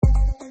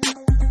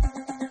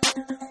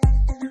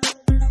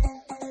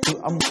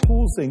I'm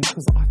pausing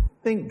because I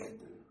think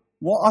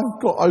what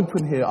I've got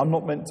open here I'm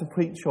not meant to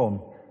preach on.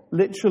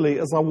 Literally,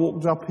 as I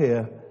walked up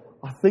here,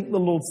 I think the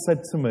Lord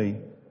said to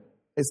me,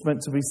 it's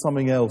meant to be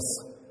something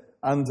else.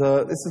 And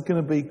this is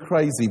going to be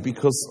crazy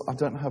because I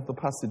don't have the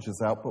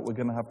passages out, but we're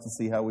going to have to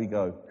see how we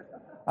go.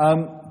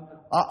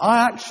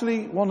 I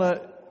actually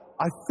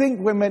I think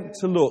we're meant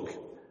to look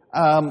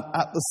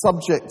at the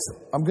subject.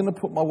 I'm going to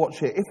put my watch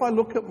here. If I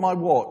look at my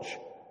watch,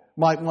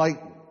 my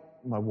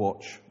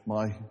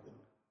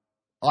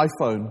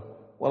iPhone,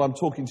 while I'm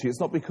talking to you, it's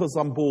not because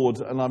I'm bored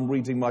and I'm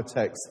reading my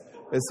text.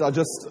 It's I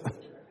just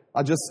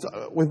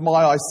with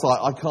my eyesight,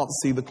 I can't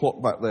see the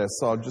clock back there,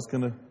 so I'm just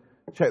going to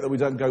check that we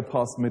don't go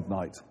past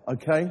midnight.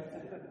 Okay?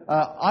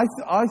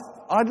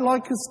 I'd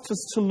like us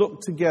just to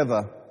look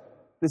together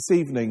this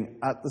evening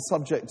at the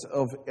subject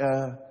of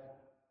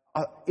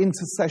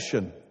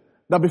intercession.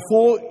 Now,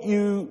 before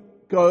you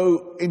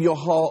go in your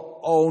heart,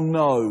 oh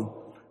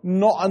no,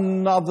 not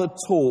another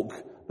talk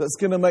that's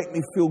going to make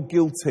me feel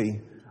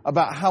guilty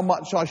about how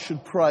much I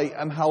should pray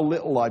and how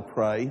little I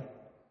pray.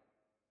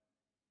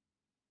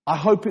 I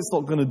hope it's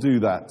not going to do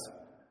that.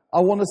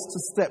 I want us to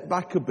step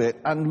back a bit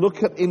and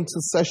look at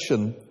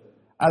intercession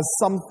as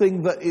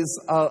something that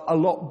is a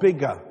lot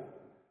bigger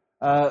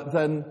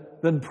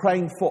than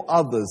praying for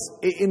others.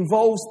 It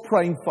involves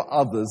praying for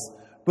others,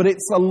 but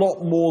it's a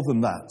lot more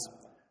than that.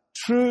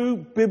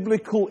 True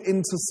biblical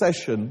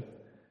intercession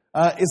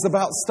is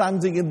about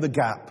standing in the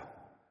gap.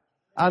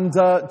 And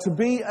to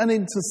be an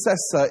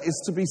intercessor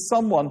is to be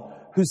someone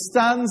who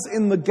stands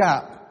in the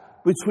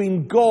gap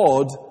between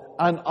God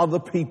and other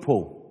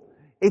people.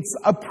 It's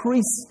a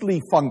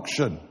priestly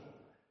function.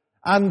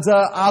 And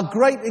our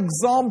great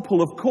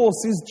example, of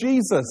course, is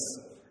Jesus,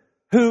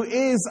 who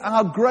is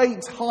our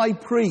great high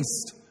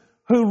priest,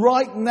 who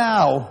right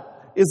now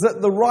is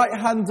at the right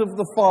hand of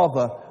the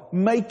Father,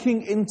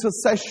 making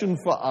intercession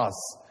for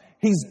us.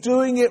 He's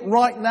doing it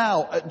right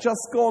now at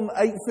just gone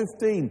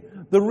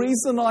 8:15. The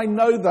reason I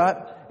know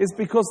that is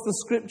because the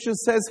scripture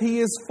says he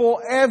is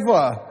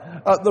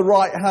forever at the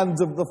right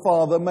hand of the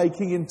Father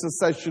making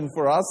intercession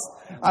for us.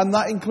 And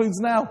that includes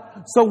now.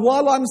 So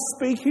while I'm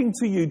speaking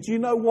to you, do you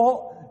know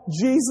what?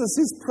 Jesus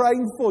is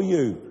praying for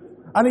you.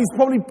 And he's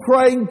probably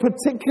praying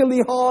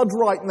particularly hard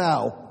right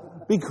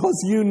now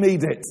because you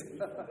need it.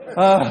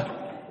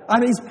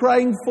 And he's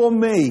praying for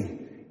me.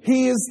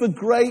 He is the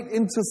great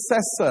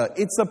intercessor.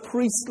 It's a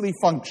priestly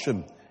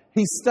function.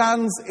 He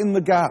stands in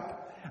the gap.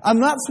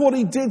 And that's what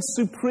he did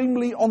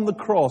supremely on the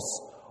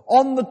cross.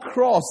 On the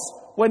cross,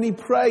 when he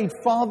prayed,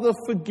 Father,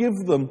 forgive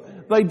them.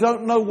 They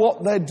don't know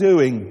what they're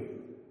doing.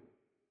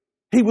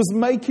 He was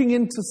making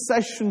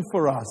intercession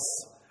for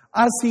us.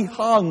 As he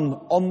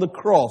hung on the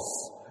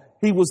cross,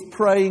 he was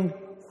praying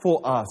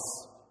for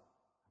us.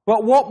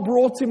 But what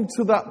brought him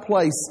to that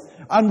place?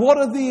 And what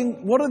are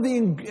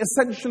the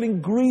essential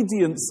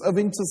ingredients of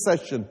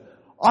intercession?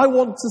 I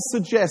want to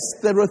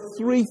suggest there are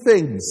three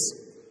things,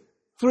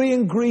 three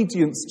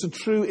ingredients to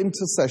true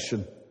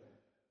intercession.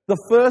 The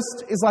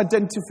first is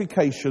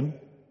identification.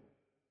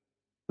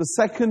 The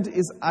second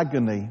is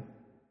agony.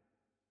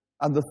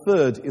 And the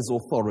third is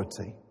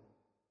authority.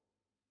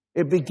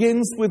 It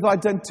begins with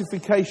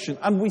identification.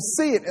 And we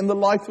see it in the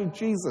life of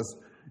Jesus.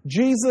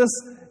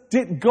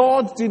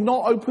 God did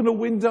not open a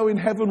window in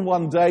heaven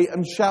one day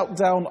and shout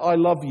down, I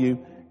love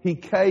you. He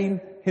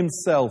came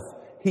himself.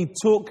 He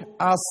took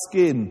our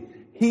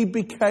skin. He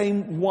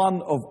became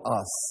one of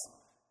us.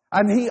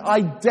 And he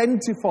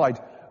identified.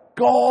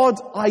 God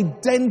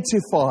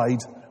identified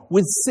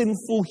with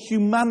sinful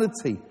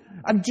humanity.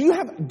 And do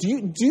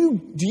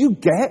you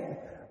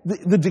get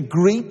the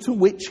degree to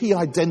which he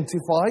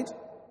identified?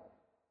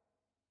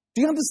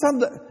 Do you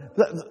understand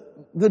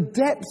the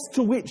depths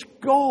to which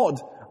God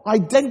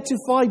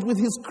identified with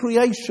his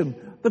creation,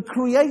 the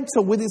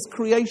Creator with his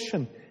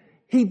creation?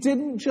 He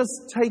didn't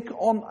just take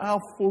on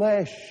our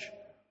flesh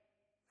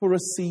for a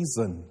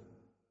season.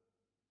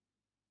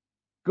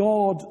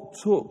 God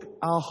took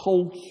our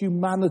whole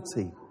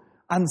humanity,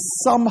 and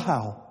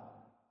somehow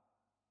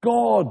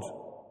God,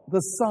 the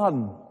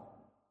Son,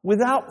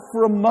 without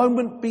for a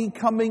moment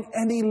becoming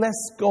any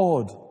less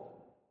God,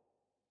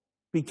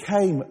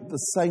 became at the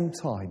same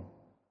time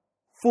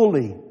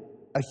fully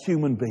a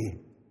human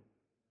being.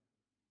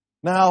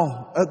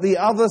 Now, at the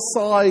other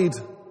side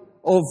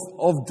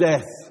of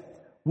death,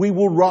 we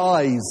will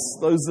rise,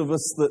 those of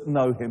us that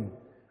know him,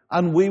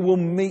 and we will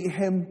meet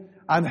him,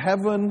 and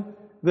heaven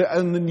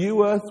and the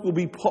new earth will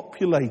be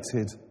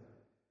populated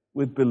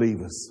with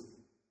believers.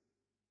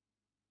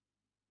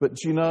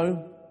 But you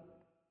know,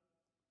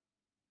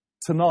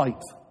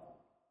 tonight,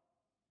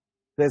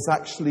 there's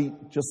actually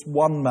just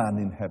one man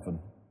in heaven,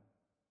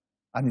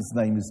 and his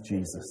name is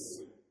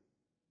Jesus.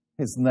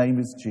 His name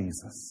is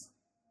Jesus.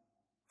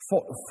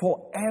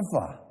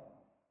 Forever,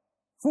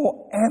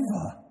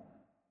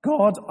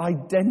 God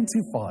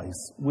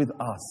identifies with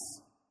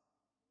us.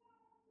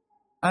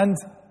 And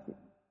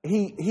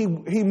he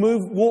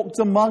walked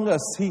among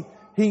us.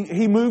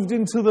 He moved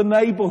into the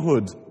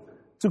neighborhood,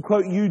 to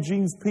quote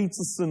Eugene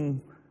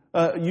Peterson's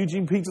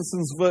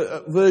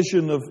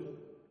version of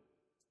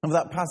of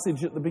that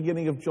passage at the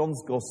beginning of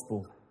John's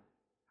Gospel.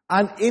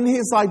 And in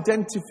his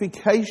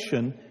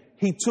identification,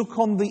 he took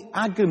on the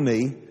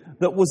agony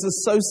that was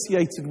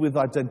associated with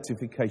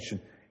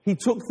identification. He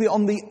took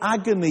on the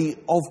agony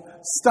of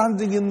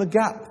standing in the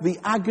gap, the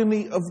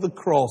agony of the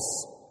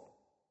cross.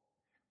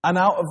 And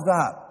out of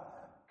that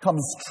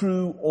comes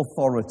true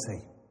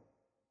authority.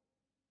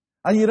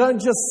 And you don't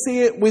just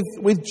see it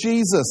with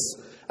Jesus.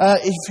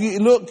 If you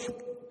look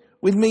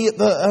with me at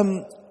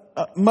the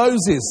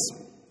Moses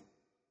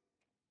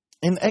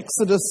in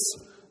Exodus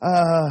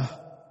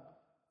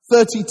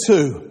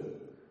 32,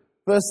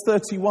 verse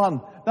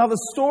 31. Now the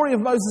story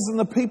of Moses and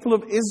the people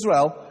of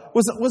Israel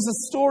was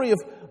a story of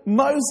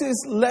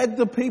Moses led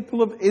the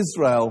people of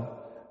Israel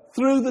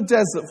through the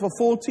desert for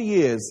 40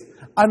 years.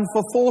 And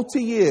for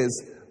 40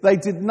 years, they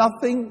did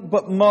nothing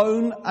but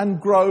moan and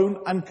groan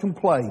and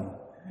complain.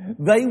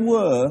 They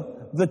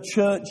were the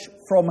church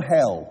from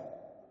hell.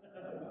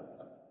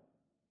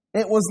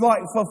 It was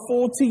like for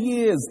 40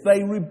 years,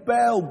 they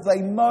rebelled,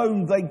 they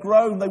moaned, they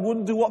groaned, they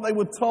wouldn't do what they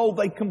were told,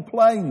 they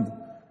complained.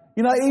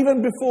 You know,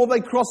 even before they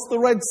crossed the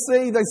Red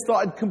Sea, they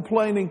started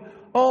complaining.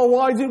 Oh,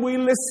 why did we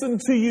listen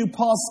to you,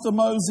 Pastor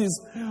Moses?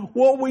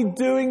 What are we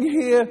doing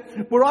here?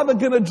 We're either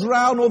going to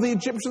drown or the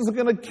Egyptians are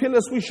going to kill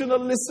us. We shouldn't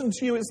have listened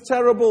to you. It's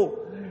terrible.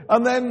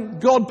 And then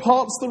God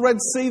parts the Red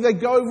Sea. They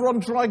go over on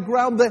dry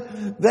ground.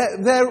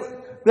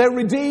 They're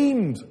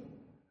redeemed.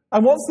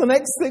 And what's the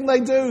next thing they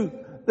do?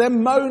 They're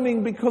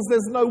moaning because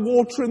there's no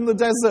water in the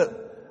desert.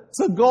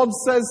 So God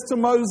says to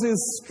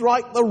Moses,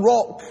 strike the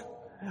rock.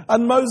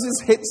 And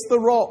Moses hits the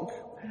rock.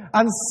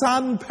 And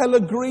San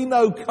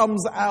Pellegrino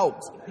comes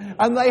out.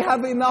 And they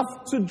have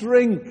enough to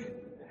drink.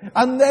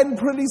 And then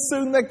pretty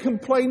soon they're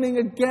complaining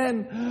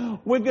again.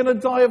 We're going to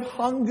die of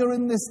hunger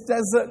in this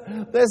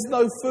desert. There's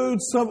no food.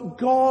 So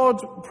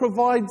God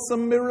provides a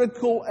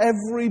miracle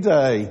every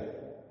day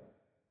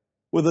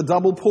with a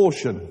double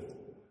portion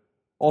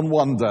on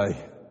one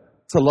day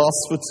to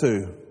last for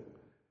two.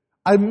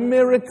 A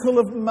miracle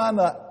of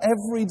manna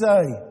every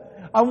day.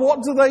 And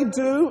what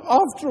do?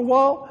 After a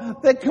while,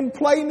 they're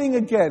complaining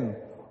again.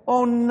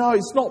 Oh no,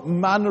 it's not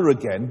manna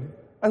again.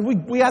 And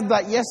we had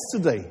that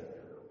yesterday.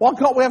 Why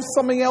can't we have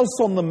something else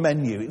on the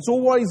menu? It's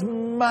always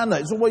manna.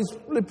 It's always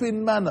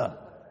flipping manna.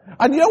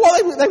 And you know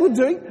what they were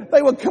doing?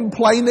 They were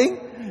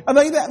complaining. And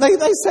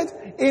they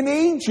said, in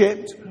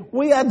Egypt,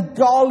 we had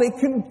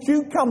garlic and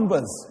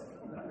cucumbers.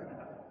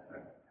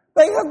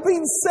 They have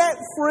been set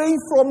free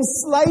from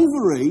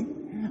slavery.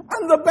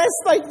 And the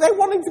best they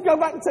wanted to go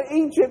back to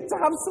Egypt to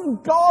have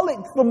some garlic,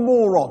 the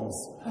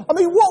morons. I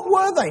mean, what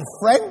were they?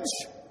 French?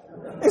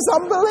 It's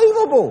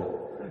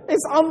unbelievable.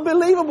 It's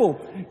unbelievable.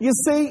 You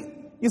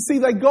see,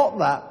 they got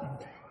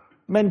that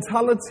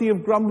mentality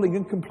of grumbling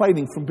and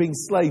complaining from being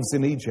slaves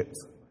in Egypt.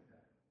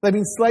 They've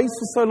been slaves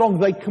for so long,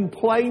 they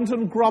complained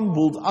and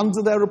grumbled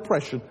under their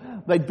oppression.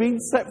 They'd been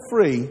set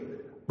free,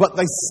 but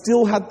they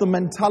still had the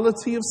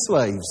mentality of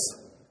slaves.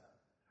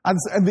 And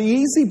the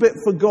easy bit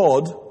for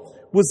God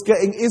was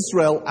getting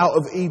Israel out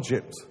of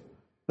Egypt.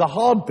 The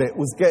hard bit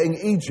was getting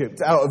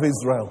Egypt out of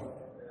Israel.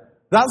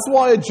 That's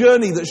why a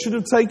journey that should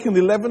have taken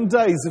 11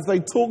 days, if they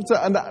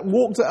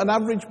walked at an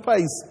average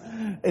pace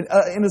in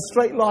a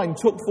straight line,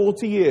 took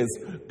 40 years.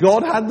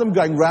 God had them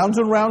going round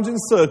and round in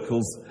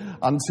circles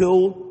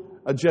until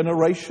a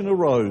generation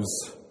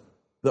arose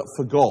that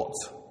forgot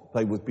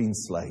they were being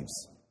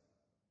slaves.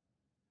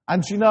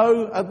 And you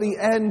know, at the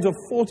end of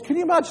 40, can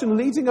you imagine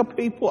leading a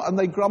people and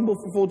they grumble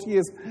for 40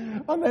 years?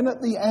 And then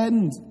at the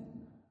end,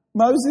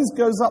 Moses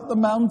goes up the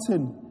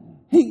mountain.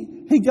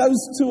 He goes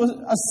to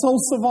a soul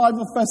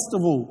survivor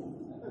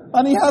festival.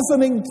 And he has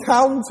an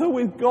encounter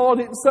with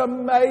God. It's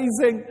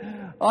amazing.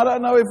 I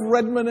don't know if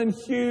Redmond and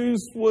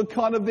Hughes were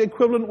kind of the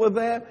equivalent were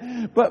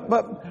there.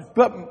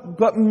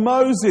 But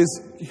Moses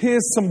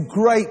hears some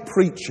great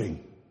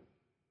preaching.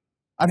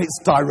 And it's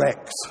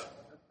direct.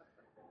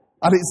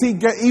 And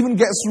it even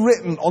gets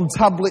written on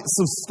tablets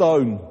of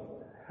stone.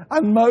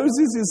 And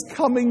Moses is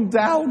coming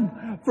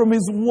down from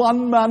his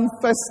one-man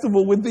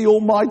festival with the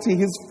Almighty.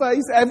 His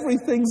face,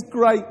 everything's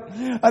great.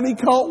 And he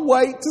can't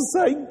wait to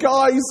say,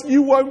 guys,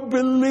 you won't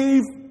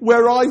believe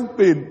where I've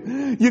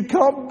been. You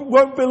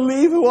won't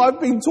believe who I've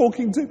been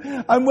talking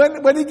to. And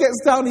when he gets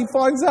down, he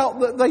finds out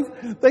that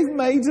they've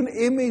made an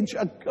image,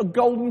 a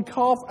golden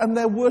calf, and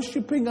they're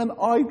worshipping an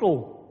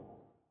idol.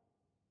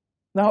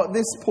 Now at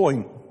this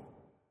point,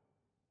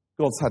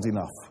 God's had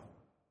enough.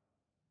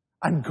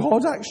 And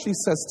God actually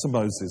says to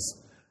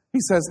Moses, he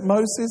says,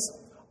 Moses,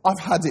 I've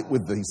had it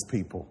with these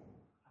people.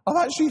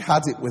 I've actually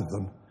had it with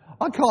them.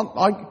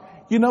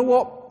 You know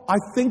what? I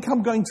think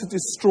I'm going to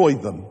destroy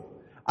them.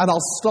 And I'll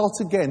start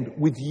again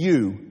with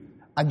you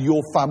and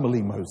your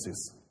family,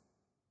 Moses.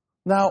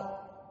 Now,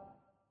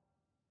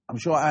 I'm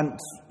sure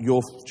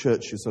your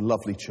church is a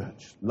lovely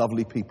church,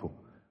 lovely people.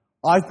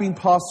 I've been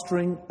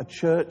pastoring a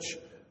church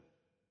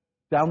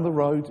down the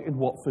road in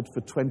Watford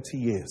for 20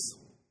 years.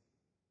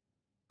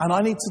 And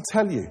I need to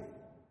tell you,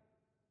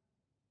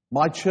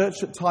 my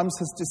church at times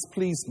has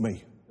displeased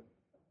me.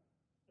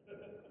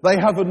 They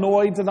have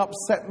annoyed and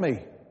upset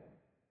me.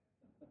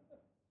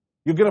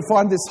 You're going to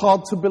find this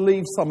hard to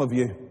believe, some of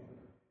you.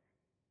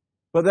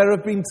 But there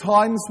have been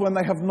times when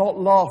they have not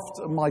laughed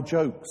at my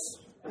jokes.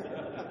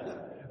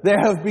 There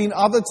have been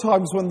other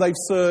times when they've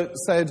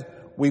said,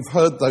 we've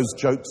heard those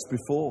jokes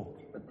before.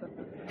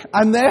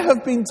 And there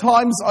have been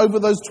times over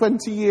those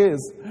 20 years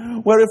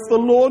where if the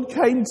Lord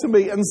came to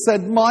me and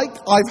said, Mike,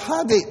 I've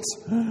had it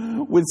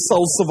with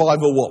Soul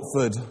Survivor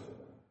Watford.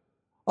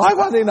 I've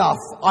had enough.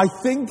 I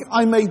think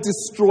I may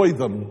destroy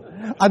them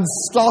and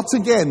start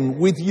again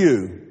with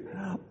you.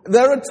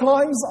 There are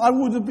times I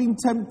would have been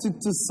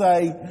tempted to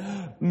say,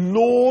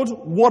 Lord,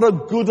 what a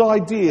good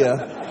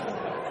idea.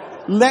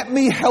 Let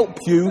me help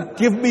you.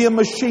 Give me a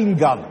machine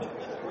gun.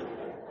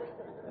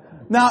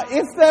 Now,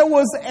 if there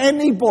was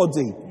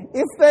anybody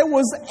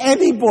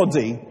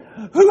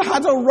who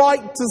had a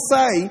right to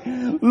say,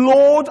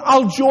 Lord,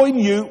 I'll join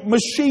you,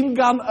 machine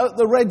gun at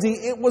the ready,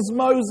 it was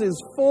Moses.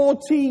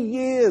 40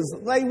 years.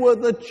 They were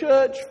the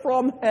church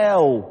from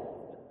hell.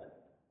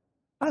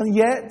 And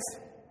yet,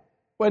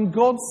 when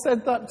God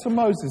said that to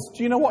Moses,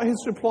 do you know what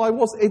his reply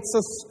was? It's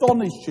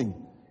astonishing.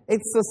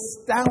 It's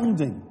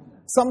astounding.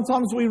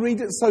 Sometimes we read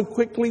it so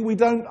quickly we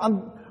don't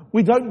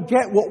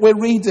get what we're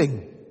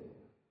reading.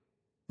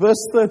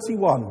 Verse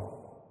 31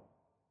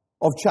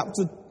 of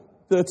chapter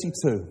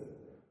 32.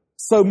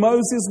 So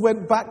Moses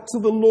went back to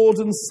the Lord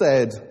and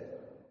said,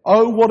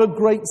 Oh, what a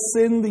great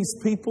sin these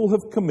people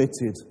have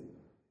committed.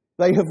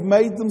 They have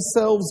made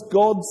themselves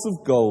gods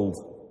of gold.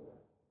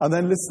 And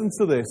then listen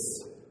to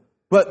this.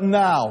 But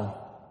now,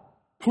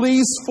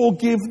 please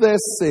forgive their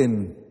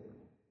sin.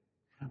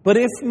 But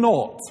if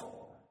not,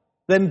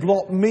 then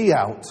blot me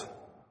out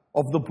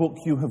of the book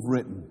you have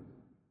written.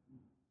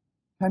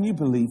 Can you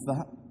believe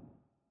that?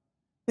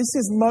 This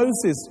is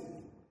Moses.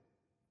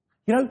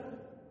 You know,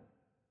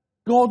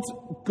 God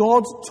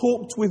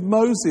talked with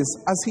Moses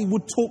as he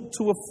would talk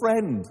to a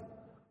friend.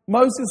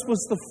 Moses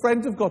was the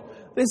friend of God.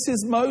 This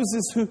is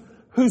Moses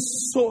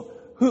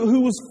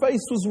whose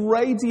face was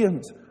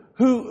radiant,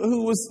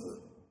 who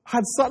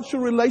had such a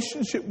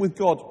relationship with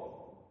God.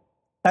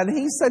 And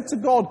he said to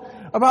God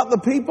about the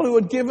people who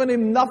had given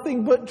him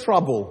nothing but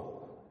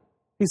trouble.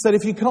 He said,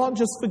 if you can't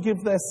just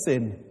forgive their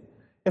sin,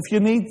 if you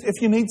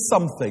need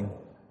something,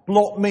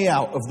 blot me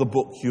out of the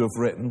book you have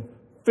written.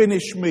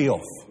 Finish me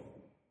off.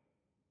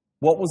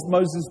 What was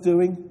Moses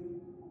doing?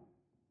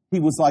 He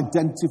was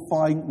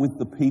identifying with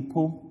the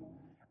people,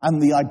 and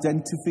the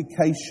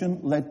identification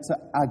led to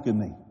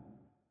agony.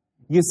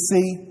 You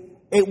see,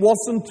 it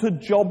wasn't a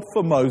job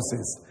for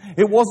Moses.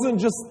 It wasn't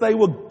just they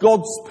were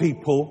God's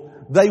people,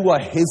 they were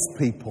his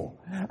people.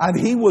 And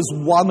he was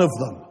one of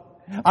them.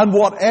 And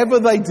whatever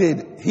they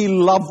did, he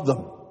loved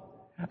them.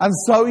 And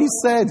so he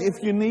said,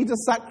 if you need a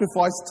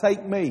sacrifice,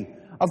 take me.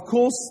 Of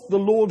course, the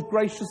Lord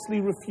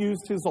graciously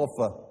refused his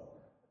offer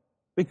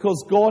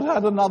because God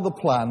had another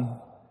plan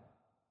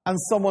and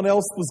someone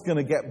else was going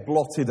to get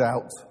blotted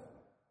out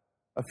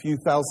a few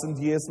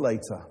thousand years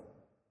later.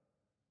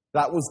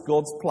 That was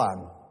God's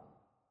plan.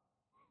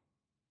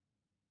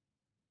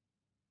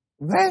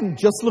 Then,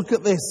 just look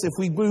at this. If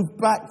we move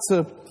back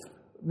to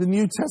the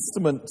New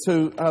Testament,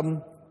 to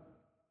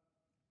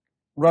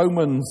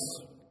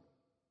Romans.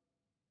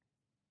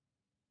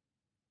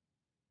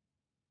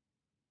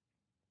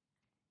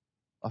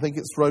 I think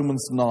it's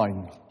Romans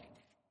 9.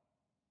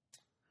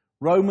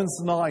 Romans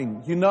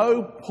 9. You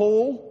know,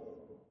 Paul,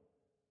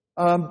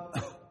 from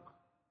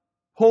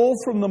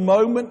the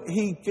moment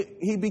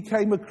he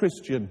became a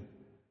Christian,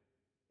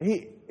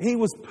 he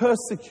was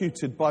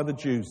persecuted by the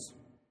Jews.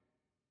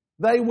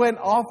 They went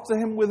after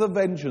him with a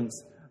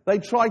vengeance. They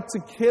tried to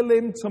kill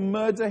him, to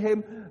murder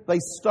him. They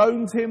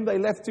stoned him. They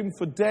left him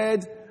for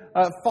dead.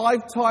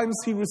 5 times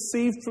he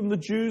received from the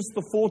Jews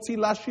the 40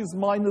 lashes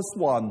minus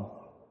 1.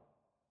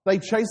 They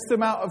chased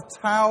him out of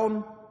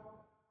town.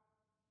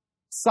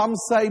 Some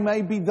say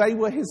maybe they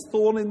were his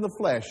thorn in the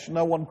flesh.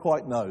 No one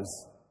quite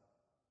knows.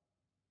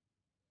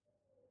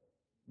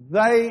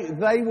 They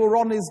were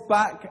on his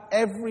back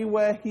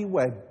everywhere he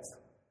went.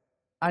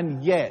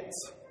 And yet,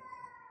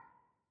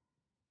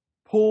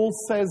 Paul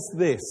says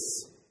this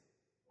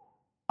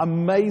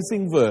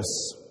amazing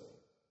verse,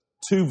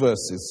 2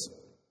 verses,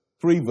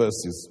 3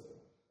 verses,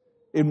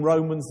 in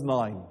Romans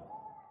 9,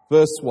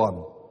 verse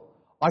 1.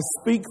 I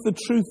speak the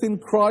truth in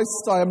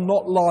Christ, I am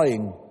not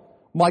lying.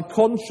 My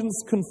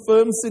conscience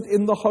confirms it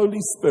in the Holy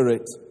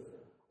Spirit.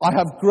 I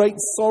have great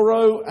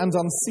sorrow and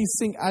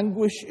unceasing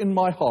anguish in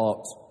my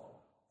heart,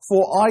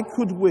 for I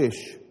could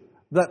wish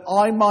that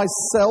I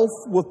myself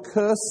were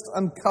cursed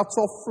and cut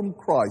off from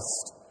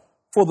Christ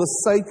for the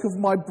sake of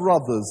my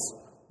brothers,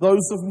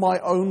 those of my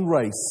own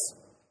race,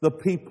 the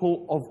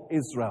people of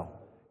Israel.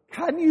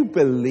 Can you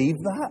believe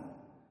that?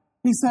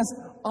 He says,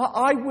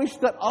 I wish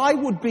that I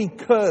would be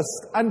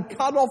cursed and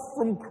cut off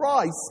from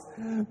Christ,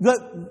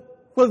 that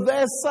for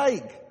their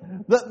sake,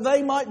 that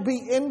they might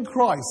be in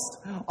Christ.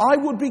 I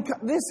would be.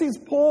 This is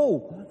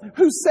Paul,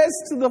 who says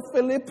to the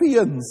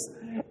Philippians,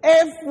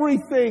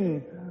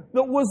 everything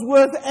that was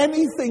worth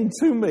anything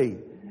to me,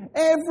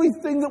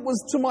 everything that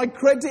was to my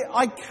credit,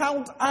 I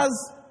count as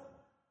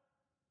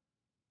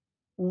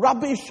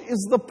rubbish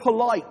is the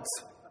polite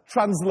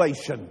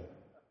translation.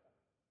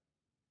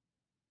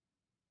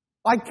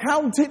 I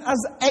count it as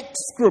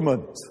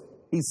excrement,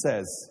 he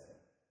says,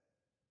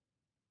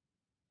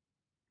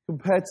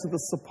 compared to the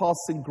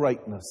surpassing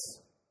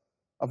greatness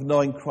of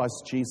knowing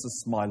Christ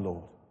Jesus my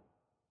Lord.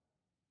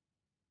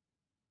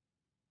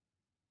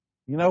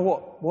 You know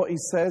what he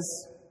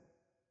says?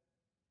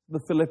 The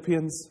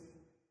Philippians,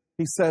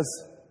 he says,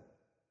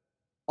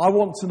 I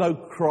want to know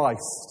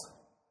Christ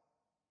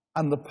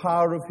and the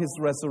power of his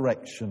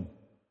resurrection,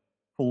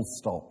 full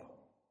stop.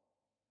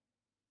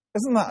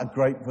 Isn't that a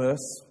great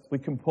verse we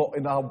can put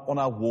on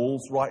our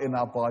walls, right in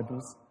our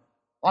Bibles?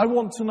 I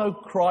want to know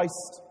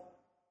Christ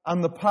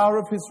and the power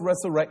of his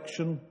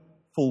resurrection,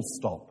 full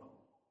stop.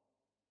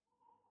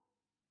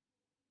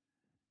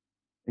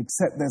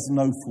 Except there's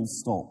no full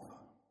stop.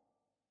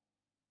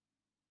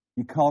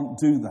 You can't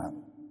do that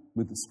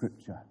with the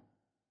Scripture.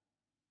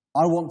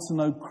 I want to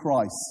know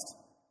Christ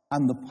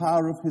and the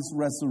power of his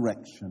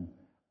resurrection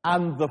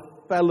and the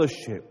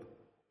fellowship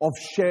of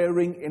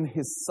sharing in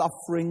his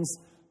sufferings,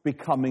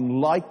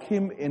 becoming like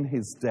him in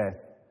his death,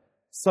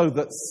 so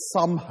that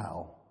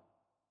somehow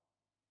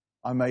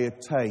I may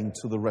attain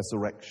to the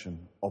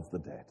resurrection of the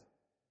dead.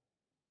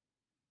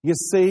 You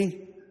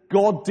see,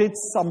 God did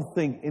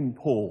something in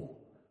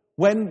Paul.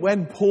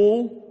 When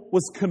Paul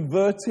was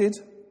converted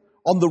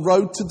on the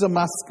road to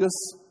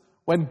Damascus,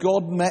 when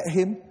God met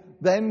him,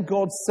 then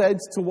God said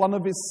to one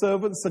of his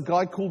servants, a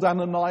guy called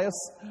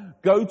Ananias,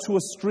 go to a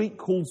street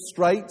called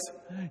Straight.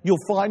 You'll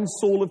find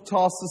Saul of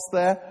Tarsus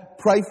there.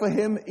 Pray for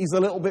him. He's a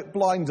little bit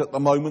blind at the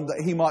moment,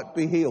 that he might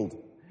be healed.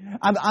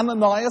 And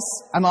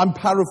Ananias, and I'm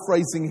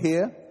paraphrasing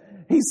here,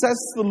 he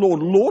says to the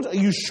Lord, Lord, are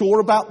you sure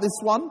about this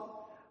one?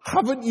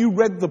 Haven't you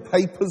read the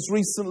papers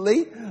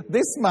recently?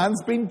 This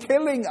man's been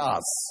killing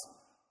us.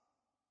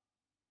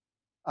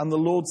 And the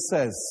Lord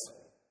says,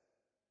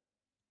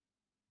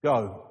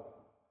 go.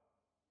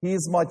 He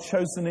is my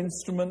chosen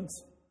instrument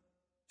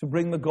to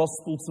bring the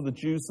gospel to the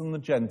Jews and the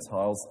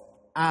Gentiles,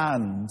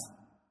 and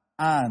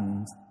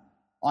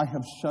I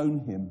have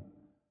shown him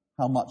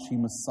how much he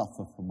must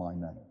suffer for my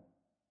name.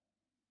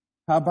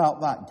 How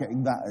about that,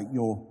 getting that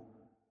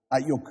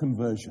at your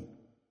conversion?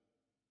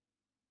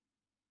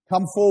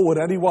 Come forward,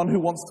 anyone who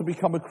wants to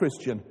become a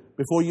Christian.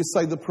 Before you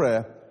say the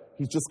prayer,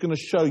 he's just going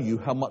to show you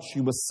how much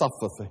you must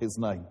suffer for his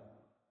name.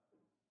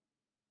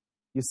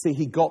 You see,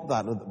 he got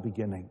that at the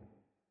beginning.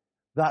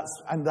 That's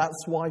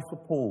why for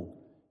Paul,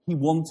 he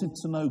wanted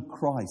to know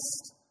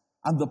Christ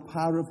and the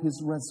power of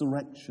his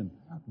resurrection,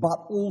 but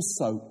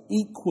also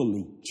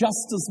equally,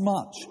 just as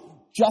much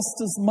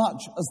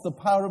as the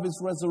power of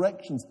his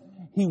resurrections,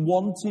 he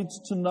wanted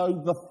to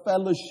know the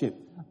fellowship.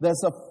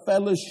 There's a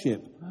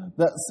fellowship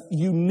that's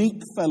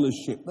unique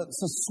fellowship,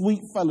 that's a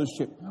sweet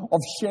fellowship of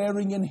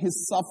sharing in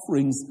his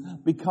sufferings,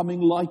 becoming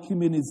like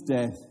him in his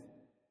death.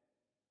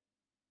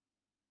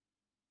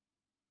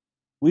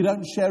 We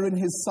don't share in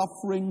his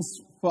sufferings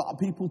for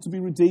people to be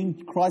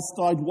redeemed. Christ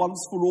died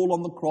once for all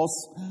on the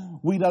cross.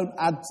 We don't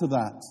add to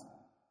that.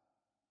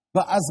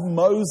 But as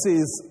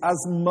Moses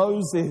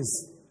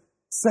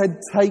said,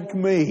 take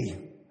me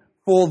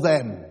for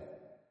them,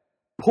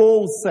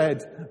 Paul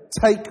said,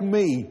 take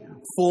me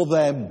for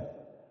them.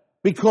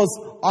 Because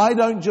I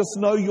don't just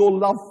know your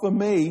love for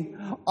me,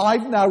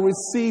 I've now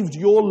received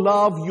your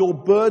love, your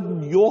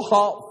burden, your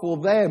heart for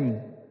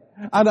them.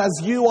 And as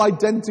you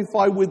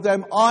identify with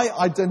them, I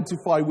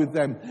identify with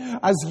them.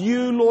 As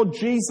you, Lord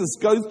Jesus,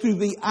 go through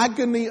the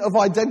agony of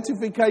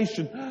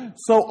identification,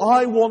 so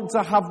I want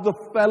to have the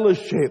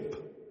fellowship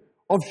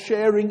of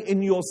sharing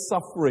in your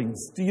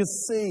sufferings. Do you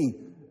see?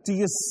 Do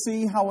you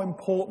see how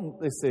important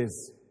this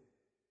is?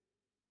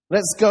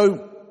 Let's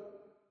go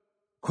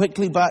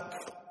quickly back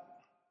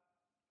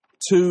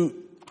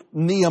to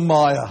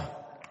Nehemiah,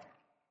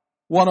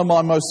 one of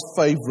my most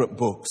favorite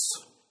books.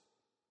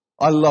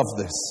 I love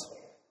this.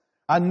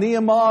 And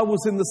Nehemiah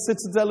was in the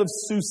citadel of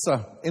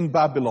Susa in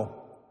Babylon.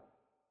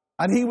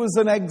 And he was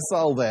an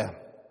exile there.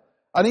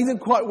 And he did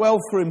quite well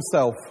for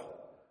himself.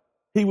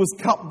 He was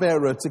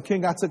cupbearer to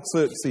King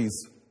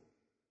Artaxerxes.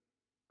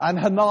 And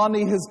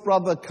Hanani, his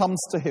brother,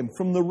 comes to him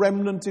from the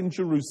remnant in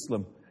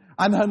Jerusalem.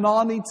 And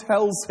Hanani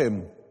tells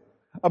him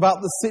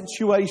about the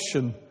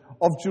situation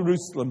of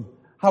Jerusalem,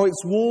 how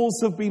its walls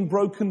have been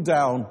broken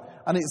down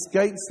and its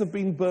gates have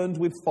been burned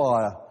with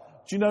fire.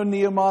 Do you know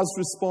Nehemiah's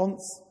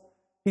response?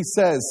 He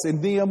says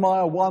in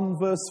Nehemiah 1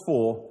 verse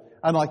 4,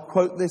 and I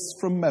quote this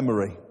from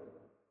memory.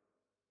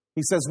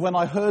 He says, when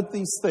I heard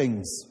these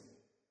things,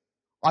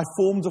 I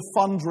formed a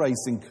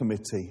fundraising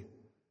committee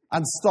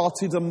and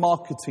started a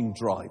marketing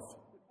drive.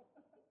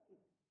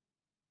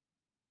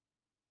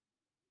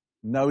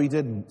 No, he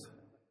didn't.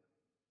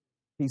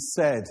 He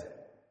said,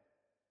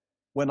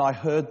 when I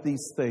heard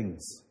these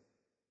things,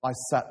 I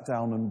sat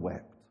down and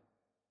wept.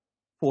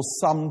 For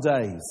some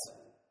days,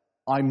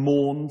 I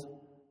mourned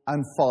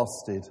and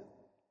fasted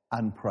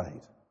and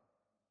prayed.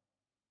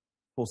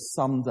 For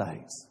some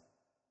days.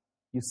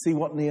 You see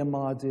what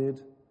Nehemiah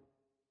did?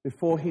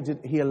 Before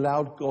he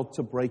allowed God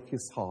to break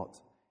his heart.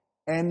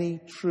 Any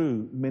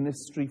true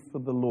ministry for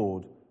the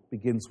Lord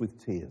begins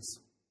with tears.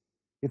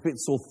 If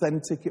it's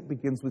authentic, it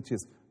begins with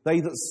tears.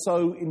 They that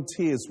sow in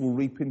tears will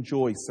reap in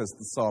joy, says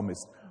the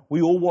psalmist.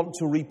 We all want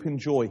to reap in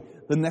joy.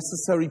 The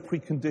necessary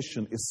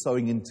precondition is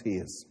sowing in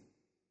tears.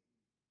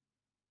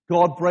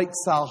 God breaks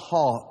our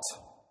heart,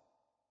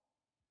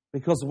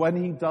 because when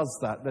he does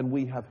that, then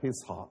we have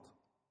his heart.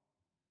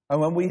 And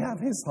when we have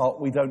his heart,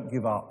 we don't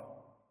give up.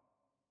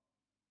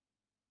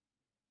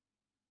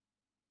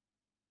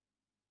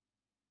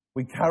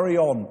 We carry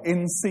on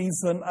in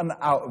season and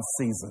out of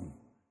season,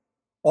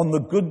 on the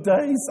good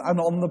days and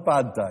on the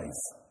bad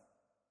days,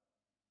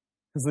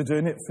 because we're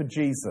doing it for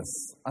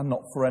Jesus and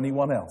not for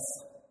anyone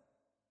else.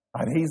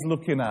 And he's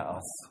looking at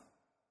us.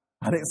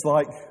 And it's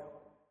like,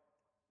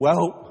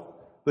 well,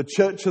 the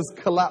church has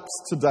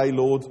collapsed today,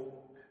 Lord,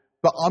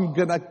 but I'm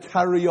going to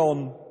carry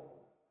on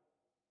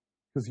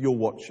because you're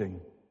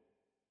watching.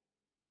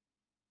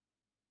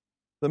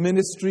 The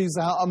ministry's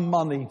out of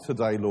money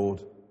today,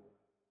 Lord,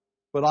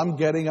 but I'm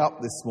getting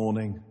up this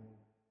morning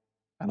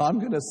and I'm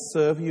going to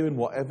serve you in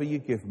whatever you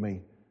give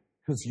me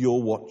because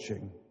you're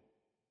watching.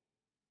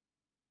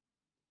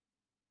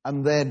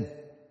 And then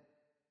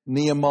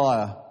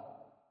Nehemiah,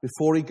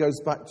 before he goes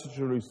back to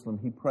Jerusalem,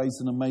 he prays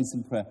an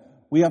amazing prayer.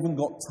 We haven't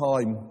got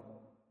time.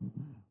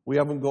 We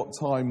haven't got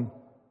time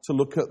to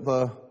look at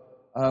the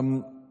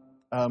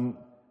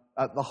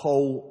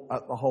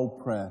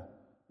whole prayer.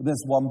 But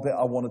there's one bit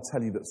I want to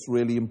tell you that's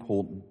really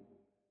important.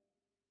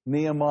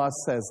 Nehemiah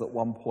says at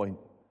one point,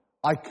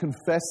 I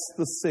confess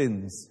the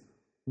sins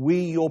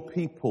we, your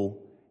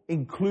people,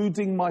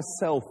 including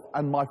myself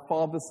and my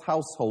father's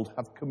household,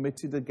 have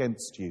committed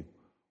against you.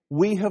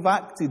 We have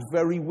acted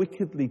very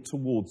wickedly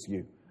towards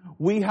you.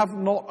 We have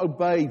not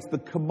obeyed the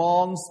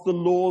commands, the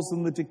laws,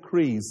 and the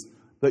decrees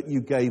that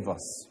you gave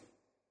us.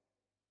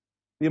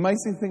 The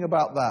amazing thing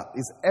about that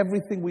is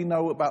everything we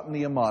know about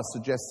Nehemiah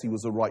suggests he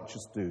was a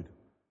righteous dude.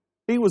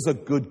 He was a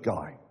good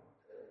guy.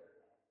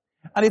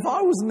 And if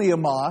I was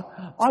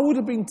Nehemiah, I would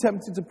have been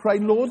tempted to pray,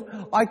 Lord,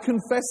 I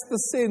confess the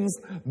sins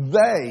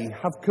they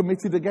have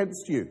committed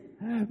against you.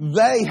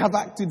 They have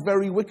acted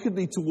very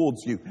wickedly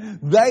towards you.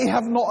 They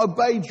have not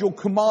obeyed your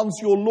commands,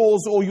 your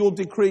laws, or your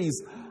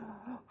decrees.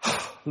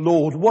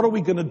 Lord, what are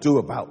we going to do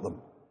about them?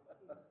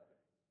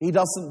 He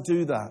doesn't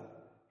do that.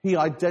 He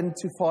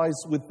identifies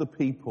with the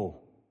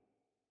people.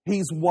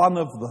 He's one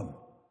of them.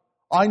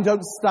 I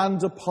don't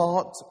stand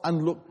apart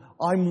and look,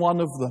 I'm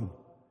one of them.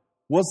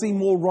 Was he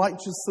more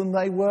righteous than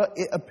they were?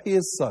 It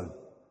appears so.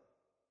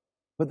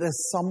 But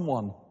there's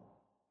someone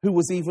who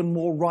was even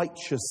more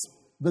righteous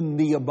than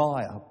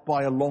Nehemiah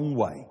by a long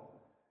way.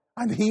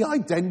 And he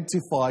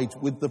identified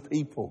with the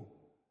people.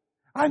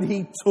 And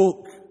he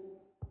took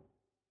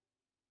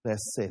their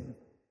sin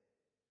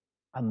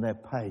and their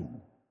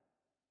pain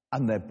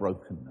and their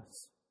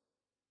brokenness.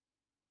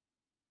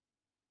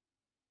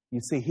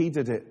 You see, he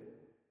did it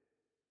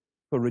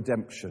for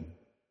redemption.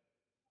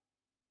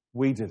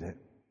 We did it.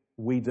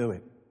 We do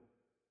it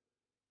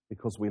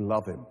because we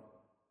love him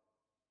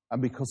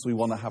and because we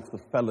want to have the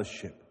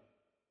fellowship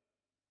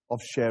of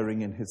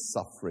sharing in his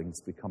sufferings,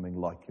 becoming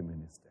like him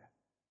in his death.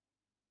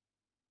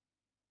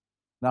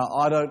 Now,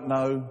 I don't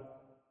know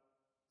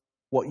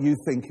what you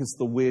think is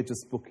the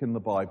weirdest book in the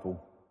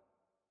Bible,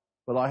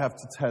 but I have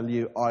to tell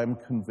you, I am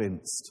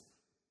convinced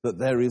that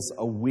there is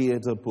a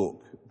weirder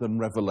book than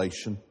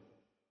Revelation.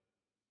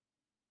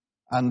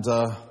 And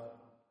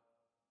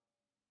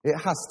it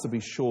has to be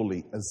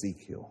surely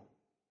Ezekiel.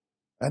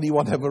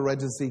 Anyone ever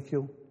read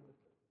Ezekiel?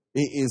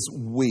 It is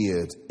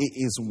weird. It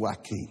is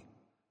wacky.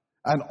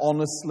 And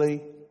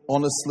honestly,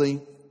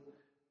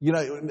 you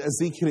know,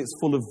 Ezekiel, it's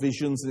full of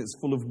visions and it's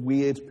full of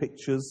weird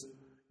pictures.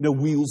 You know,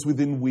 wheels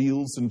within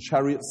wheels and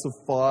chariots of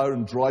fire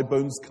and dry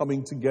bones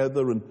coming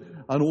together and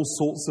all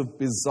sorts of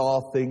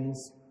bizarre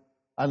things.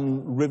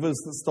 And rivers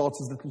that start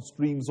as little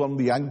streams on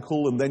the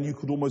ankle and then you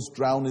could almost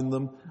drown in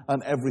them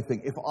and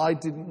everything. If I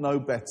didn't know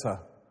better,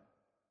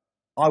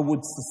 I would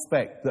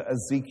suspect that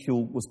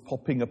Ezekiel was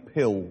popping a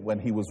pill when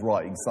he was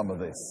writing some of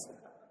this.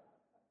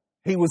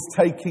 He was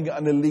taking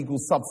an illegal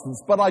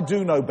substance, but I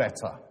do know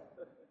better.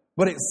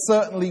 But it's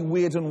certainly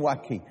weird and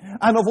wacky.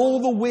 And of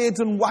all the weird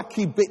and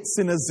wacky bits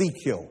in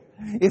Ezekiel,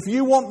 if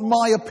you want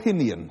my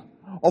opinion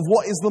of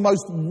what is the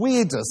most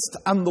weirdest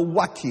and the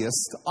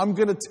wackiest, I'm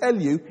going to tell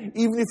you,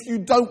 even if you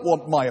don't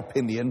want my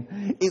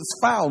opinion, it's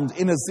found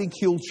in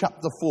Ezekiel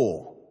chapter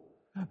 4.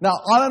 Now,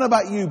 I don't know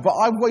about you, but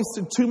I've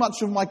wasted too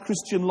much of my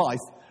Christian life.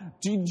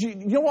 You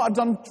know what I've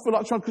done for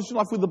much of my Christian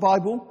life with the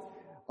Bible?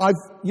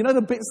 You know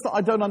the bits that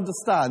I don't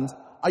understand,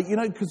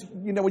 because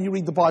when you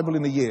read the Bible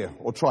in a year,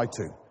 or try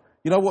to,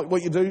 you know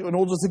what you do? In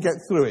order to get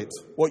through it,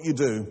 what you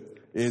do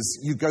is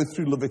you go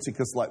through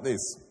Leviticus like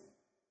this.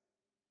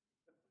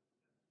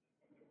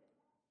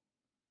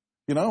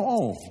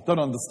 Don't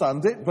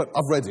understand it, but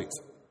I've read it.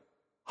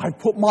 I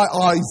put my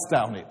eyes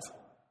down it.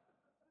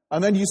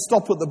 And then you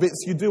stop at the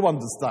bits you do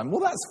understand.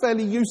 Well, that's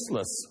fairly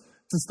useless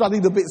to study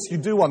the bits you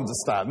do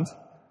understand,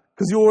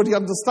 because you already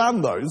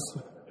understand those.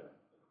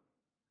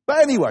 But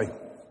anyway,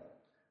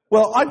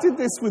 well, I did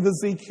this with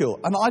Ezekiel,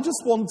 and I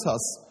just want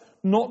us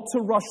not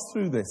to rush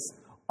through this.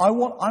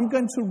 I'm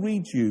going to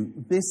read you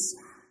this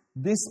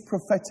this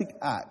prophetic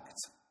act,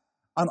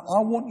 and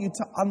I want you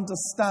to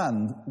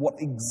understand what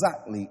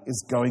exactly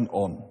is going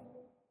on.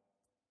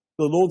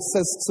 The Lord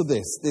says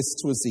this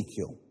to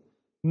Ezekiel,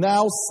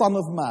 "Now, son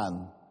of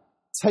man,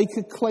 take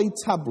a clay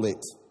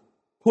tablet,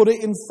 put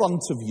it in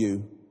front of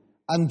you,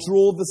 and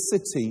draw the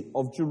city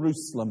of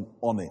Jerusalem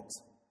on it."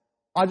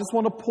 I just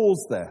want to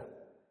pause there.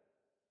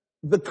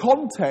 The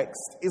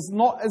context is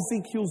not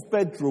Ezekiel's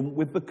bedroom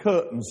with the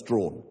curtains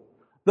drawn.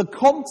 The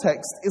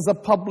context is a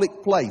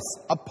public place,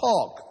 a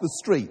park, the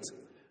street.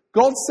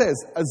 God says,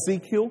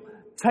 Ezekiel,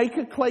 take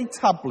a clay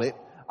tablet,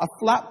 a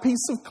flat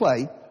piece of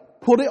clay,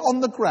 put it on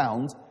the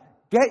ground,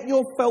 get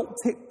your felt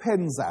tip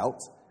pens out,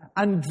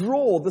 and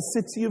draw the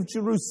city of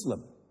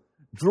Jerusalem.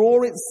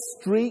 Draw its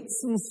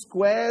streets and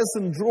squares,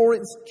 and draw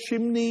its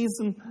chimneys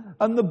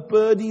and the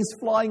birdies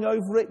flying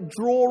over it.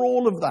 Draw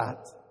all of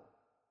that.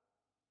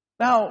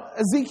 Now,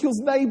 Ezekiel's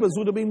neighbors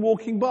would have been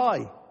walking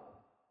by.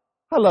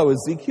 "Hello,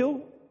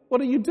 Ezekiel. What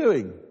are you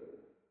doing?"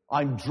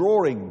 "I'm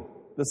drawing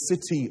the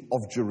city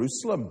of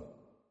Jerusalem."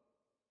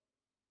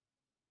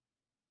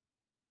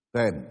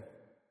 Then,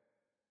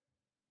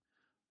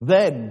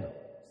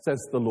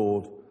 says the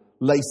Lord,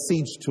 lay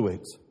siege to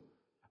it.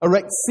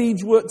 Erect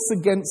siege works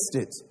against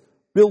it.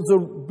 Build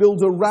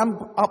a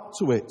ramp up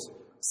to it.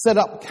 Set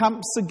up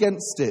camps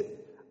against it.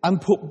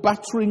 And put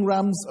battering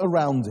rams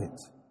around it.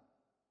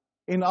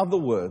 In other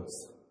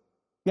words,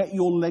 get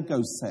your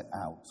Lego set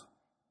out.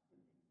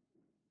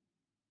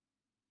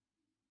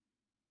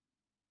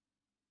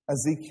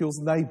 Ezekiel's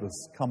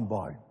neighbors come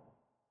by.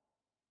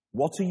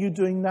 "What are you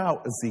doing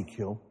now,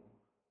 Ezekiel?"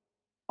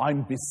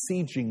 "I'm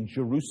besieging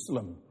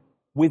Jerusalem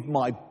with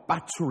my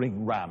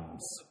battering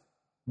rams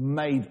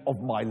made of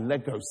my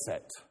Lego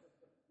set."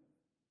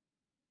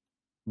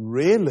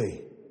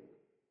 "Really?"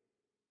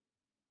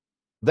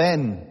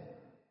 "Then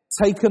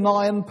take an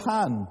iron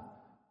pan,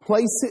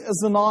 place it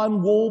as an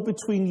iron wall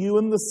between you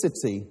and the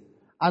city,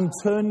 and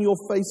turn your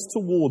face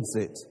towards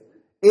it.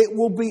 It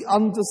will be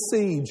under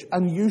siege,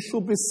 and you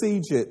shall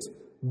besiege it.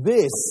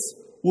 This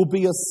will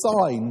be a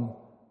sign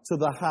to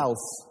the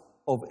house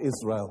of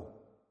Israel."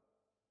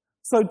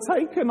 So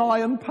take an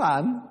iron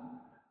pan,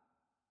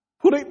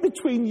 put it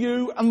between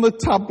you and the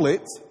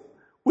tablet,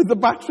 with the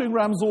battering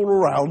rams all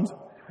around,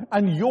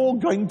 and you're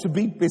going to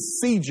be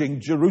besieging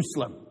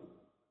Jerusalem.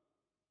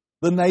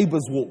 The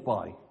neighbors walk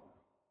by.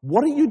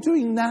 "What are you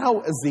doing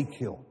now,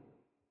 Ezekiel?"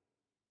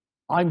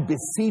 "I'm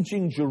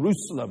besieging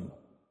Jerusalem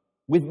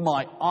with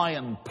my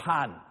iron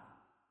pan."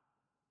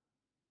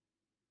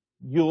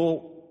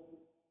 "You're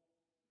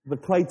the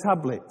clay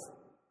tablet?"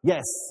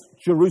 "Yes,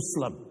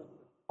 Jerusalem.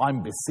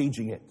 I'm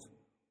besieging it."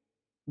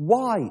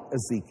 "Why,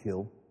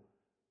 Ezekiel?"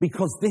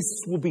 "Because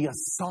this will be a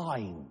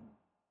sign."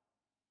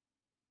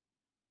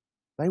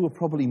 They were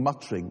probably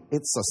muttering,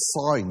 "It's a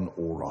sign,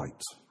 all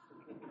right."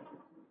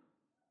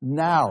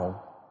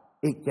 Now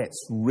it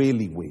gets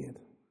really weird.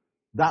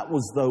 That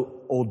was the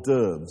hors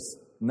d'oeuvres.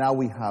 Now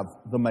we have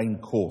the main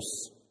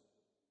course.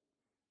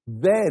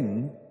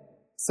 "Then,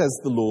 says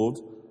the Lord,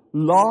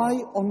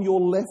 lie on your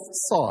left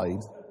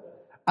side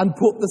and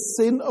put the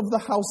sin of the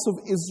house of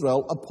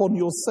Israel upon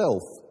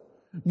yourself.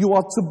 You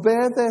are to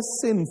bear their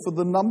sin for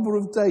the number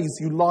of days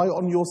you lie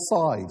on your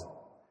side.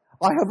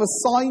 I have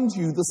assigned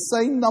you the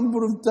same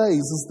number of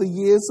days as the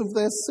years of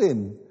their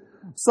sin.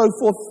 So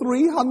for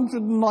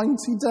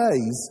 390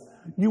 days,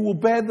 you will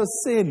bear the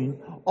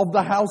sin of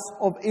the house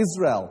of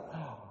Israel."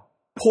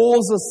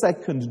 Pause a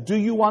second. Do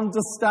you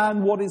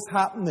understand what is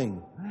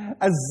happening?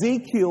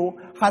 Ezekiel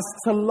has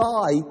to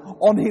lie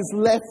on his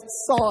left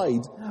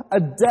side a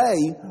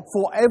day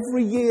for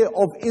every year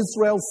of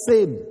Israel's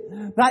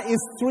sin.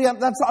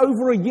 That's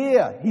over a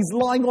year. He's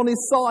lying on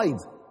his side.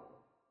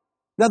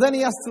 Now then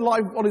he has to lie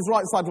on his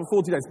right side for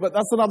 40 days, but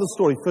that's another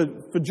story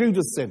for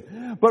Judah's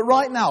sin. But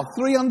right now,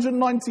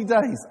 390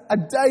 days, a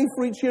day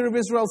for each year of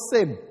Israel's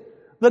sin.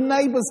 The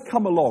neighbors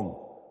come along.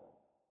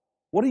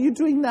 "What are you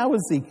doing now,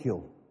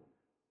 Ezekiel?"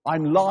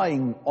 "I'm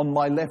lying on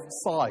my left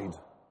side."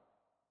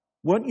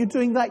 "Weren't you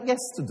doing that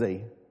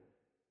yesterday?"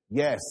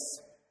 "Yes,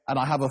 and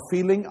I have a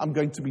feeling I'm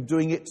going to be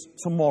doing it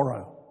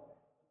tomorrow."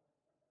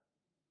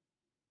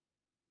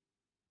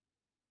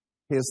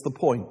 Here's the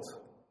point.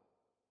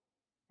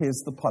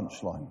 Here's the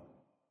punchline.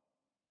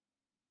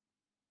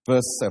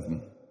 Verse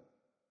 7.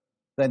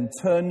 "Then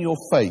turn your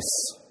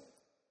face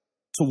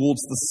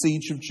towards the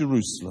siege of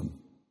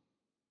Jerusalem,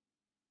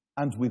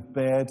 and with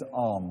bared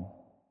arm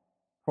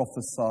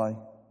prophesy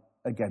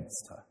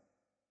against her."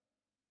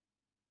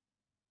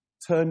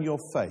 Turn your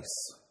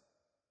face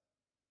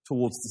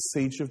towards the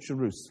siege of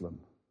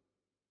Jerusalem,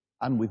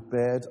 and with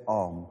bared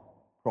arm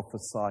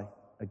prophesy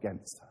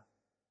against her.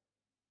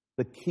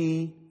 The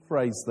key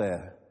phrase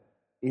there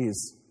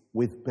is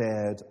with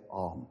bared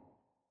arm.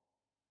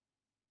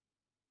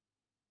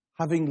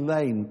 Having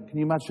lain, can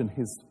you imagine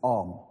his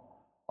arm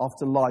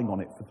after lying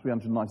on it for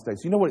 390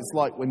 days? You know what it's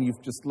like when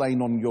you've just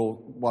lain on your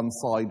one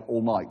side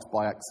all night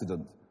by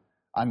accident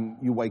and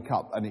you wake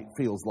up and it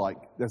feels like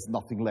there's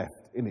nothing left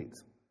in it.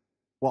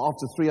 Well,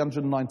 after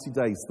 390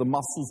 days, the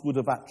muscles would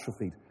have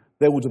atrophied.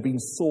 There would have been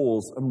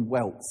sores and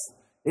welts.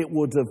 It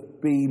would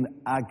have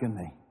been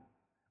agony.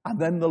 And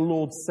then the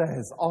Lord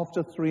says,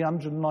 after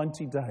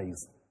 390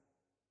 days,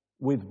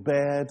 with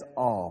bared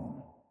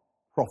arm,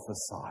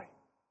 prophesy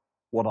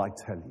what I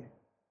tell you.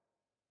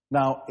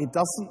 Now, it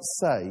doesn't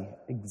say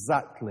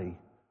exactly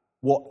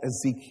what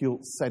Ezekiel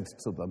said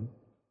to them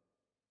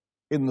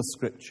in the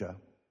scripture,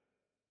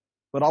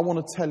 but I want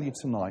to tell you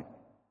tonight,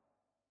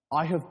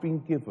 I have been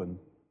given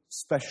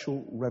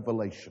special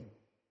revelation.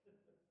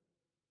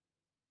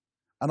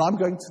 And I'm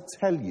going to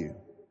tell you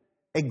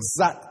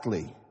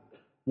exactly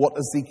what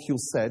Ezekiel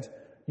said.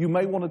 You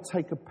may want to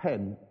take a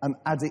pen and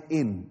add it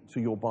in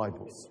to your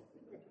Bibles.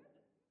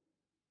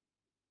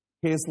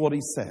 Here's what he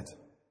said.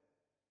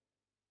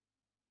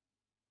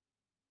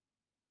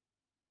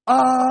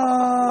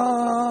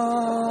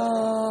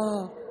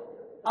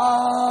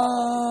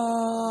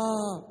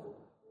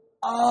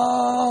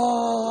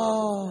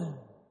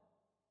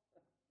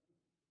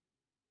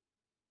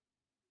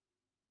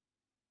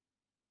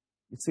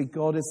 You see,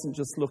 God isn't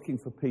just looking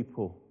for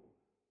people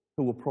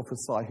who will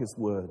prophesy his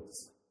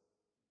words.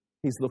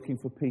 He's looking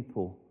for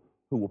people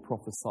who will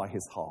prophesy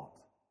his heart.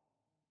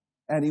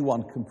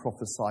 Anyone can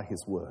prophesy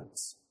his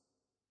words.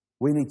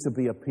 We need to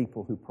be a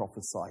people who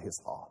prophesy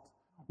his heart.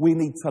 We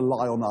need to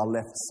lie on our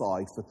left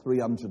side for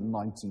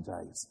 390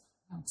 days.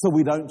 So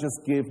we don't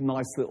just give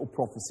nice little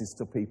prophecies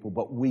to people,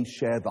 but we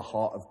share the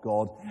heart of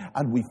God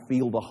and we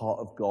feel the heart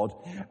of God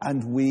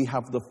and we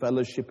have the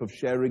fellowship of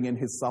sharing in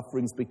his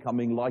sufferings,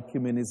 becoming like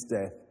him in his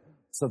death,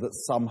 so that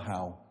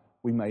somehow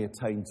we may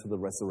attain to the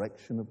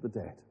resurrection of the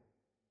dead.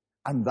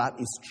 And that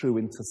is true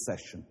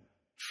intercession.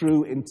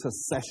 True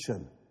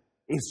intercession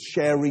is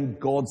sharing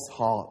God's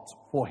heart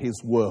for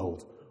his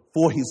world,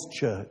 for his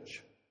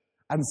church,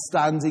 and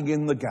standing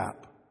in the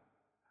gap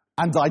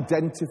and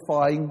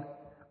identifying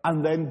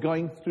and then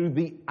going through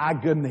the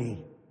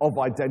agony of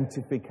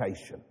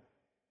identification.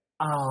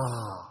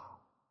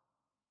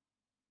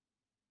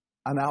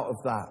 And out of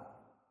that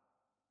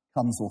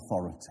comes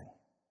authority.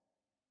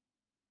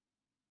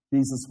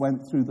 Jesus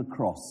went through the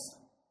cross,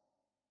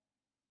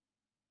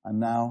 and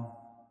now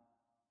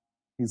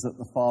he's at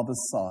the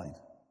Father's side.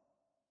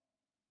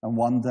 And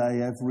one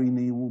day every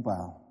knee will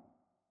bow,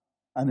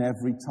 and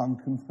every tongue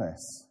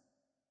confess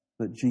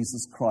that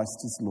Jesus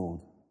Christ is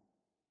Lord,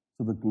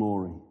 to the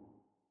glory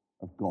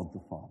of God the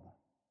Father.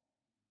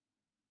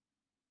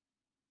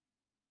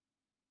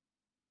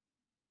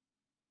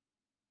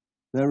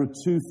 There are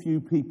too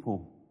few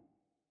people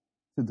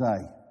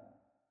today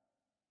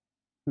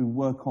who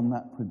work on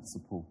that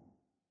principle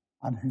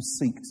and who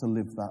seek to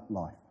live that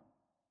life.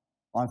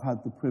 I've had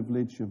the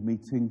privilege of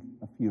meeting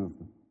a few of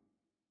them.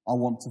 I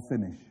want to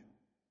finish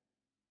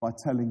by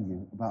telling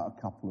you about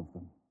a couple of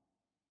them.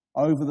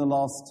 Over the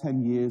last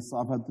 10 years,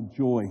 I've had the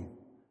joy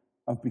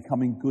of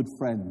becoming good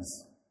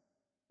friends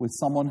with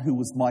someone who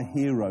was my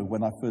hero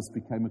when I first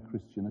became a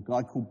Christian, a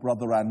guy called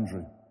Brother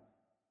Andrew.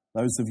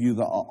 Those of you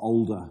that are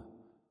older,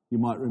 you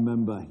might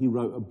remember he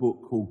wrote a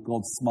book called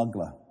God's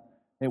Smuggler.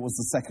 It was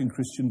the second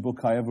Christian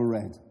book I ever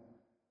read.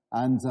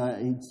 And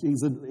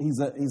he's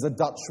a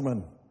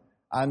Dutchman.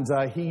 And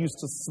he used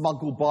to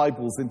smuggle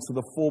Bibles into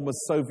the former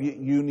Soviet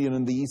Union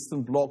and the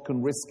Eastern Bloc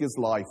and risk his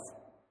life.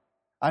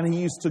 And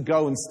he used to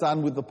go and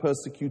stand with the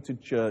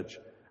persecuted church.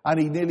 And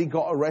he nearly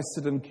got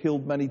arrested and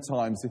killed many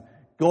times.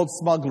 God's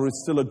Smuggler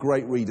is still a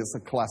great read. It's a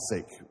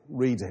classic.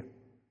 Read it.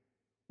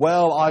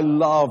 Well, I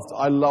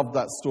loved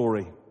that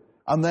story.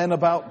 And then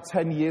about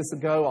 10 years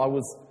ago,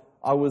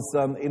 I was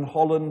in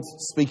Holland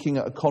speaking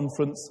at a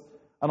conference,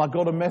 and I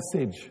got a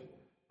message.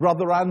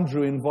 Brother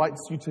Andrew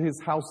invites you to his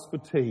house for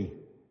tea.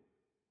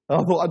 And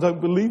I thought, I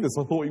don't believe this.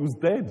 I thought he was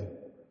dead.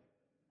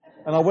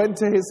 And I went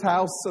to his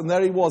house, and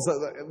there he was.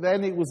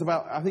 Then it was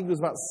about, I think it was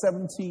about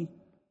 70,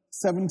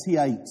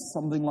 78,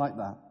 something like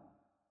that.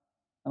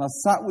 And I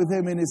sat with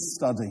him in his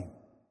study,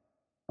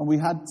 and we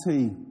had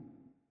tea.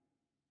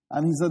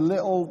 And he's a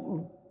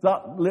little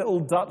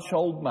Dutch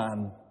old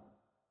man.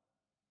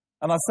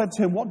 And I said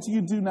to him, what do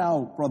you do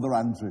now, Brother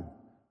Andrew?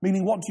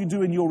 Meaning, what do you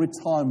do in your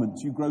retirement?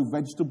 Do you grow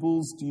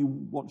vegetables? Do you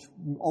watch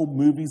old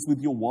movies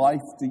with your wife?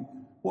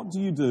 What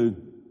do you do?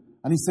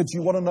 And he said, do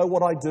you want to know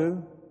what I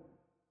do?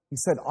 He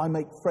said, I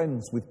make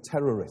friends with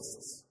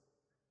terrorists.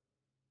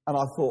 And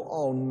I thought,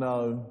 oh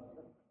no,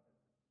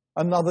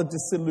 another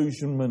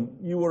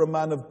disillusionment. You were a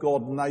man of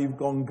God, and now you've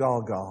gone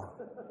gaga.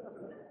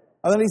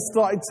 And then he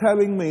started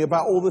telling me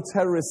about all the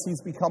terrorists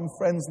he's become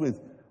friends with,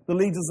 the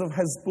leaders of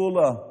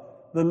Hezbollah,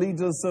 the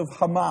leaders of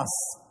Hamas,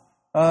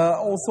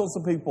 all sorts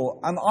of people.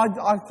 And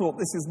I thought,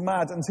 this is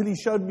mad, until he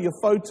showed me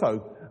a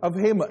photo of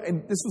him,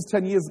 and this was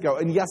 10 years ago,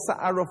 and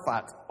Yasser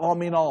Arafat,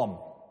 arm in arm.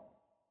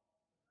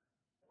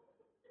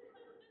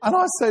 And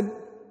I said,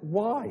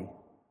 why?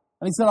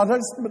 And he said, I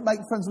don't make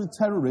friends with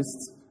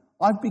terrorists.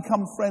 I've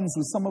become friends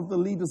with some of the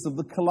leaders of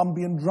the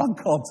Colombian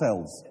drug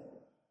cartels.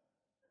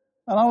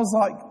 And I was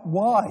like,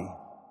 why?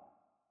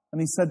 And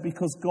he said,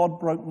 because God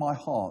broke my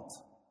heart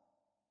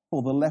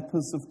for the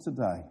lepers of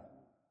today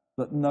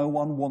that no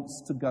one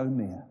wants to go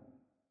near.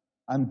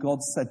 And God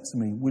said to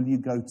me, will you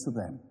go to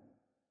them?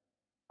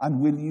 And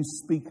will you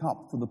speak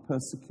up for the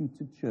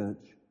persecuted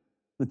church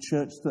the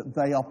church that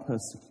they are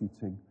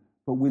persecuting,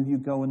 but will you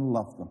go and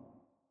love them?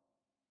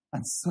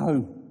 And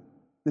so,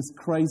 this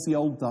crazy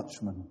old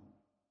Dutchman,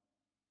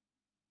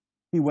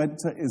 he went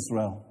to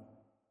Israel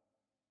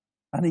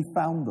and he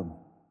found them.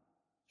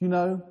 You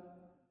know,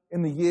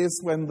 in the years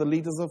when the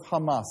leaders of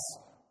Hamas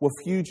were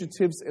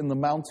fugitives in the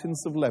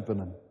mountains of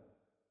Lebanon,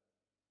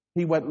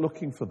 he went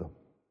looking for them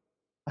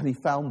and he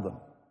found them.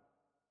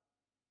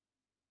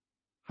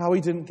 How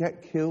he didn't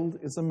get killed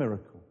is a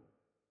miracle.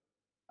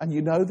 And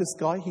you know this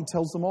guy, he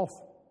tells them off.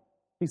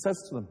 He says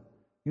to them,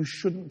 you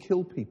shouldn't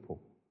kill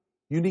people.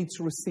 You need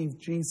to receive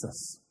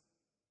Jesus.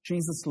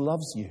 Jesus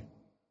loves you.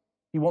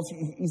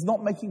 He's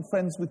not making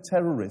friends with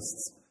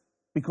terrorists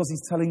because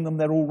he's telling them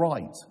they're all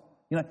right.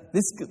 You know,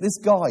 this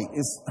guy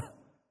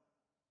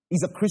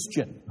he's a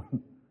Christian.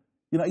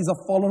 You know, he's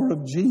a follower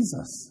of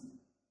Jesus.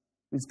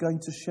 He's going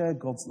to share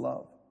God's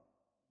love.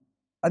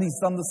 And he's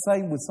done the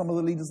same with some of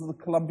the leaders of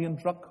the Colombian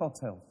drug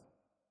cartels.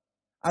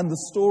 And the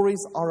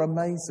stories are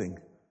amazing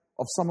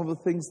of some of the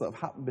things that have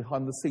happened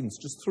behind the scenes.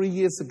 Just 3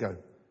 years ago,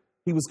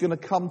 he was going to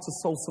come to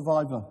Soul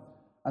Survivor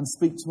and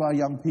speak to our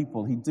young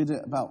people. He did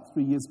it about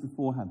 3 years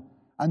beforehand.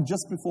 And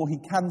just before he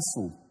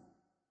cancelled,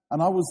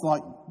 and I was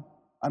like,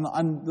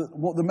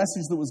 what the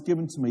message that was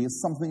given to me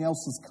is something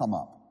else has come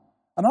up.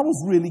 And I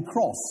was really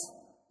cross.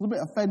 I was a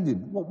bit offended.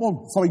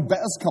 Well, something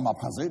better's come up,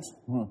 has it?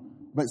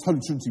 But it's Holy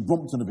Trinity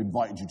Brompton have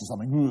invited you to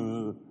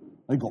something.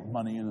 They got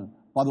money.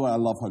 By the way, I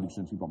love Holy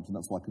Trinity Brompton.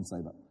 That's why I can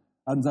say that.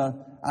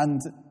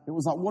 And it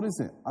was like, what is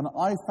it? And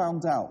I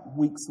found out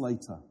weeks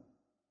later.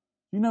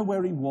 Do you know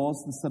where he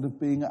was instead of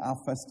being at our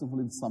festival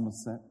in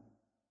Somerset?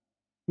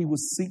 He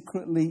was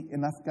secretly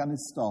in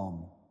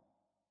Afghanistan,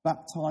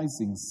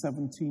 baptizing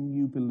 17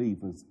 new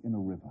believers in a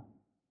river.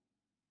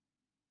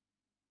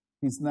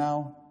 He's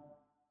now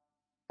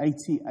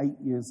 88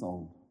 years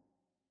old.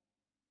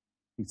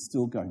 He's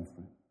still going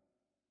for it.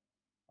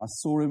 I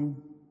saw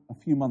him a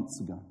few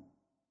months ago.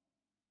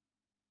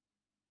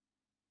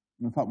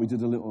 In fact,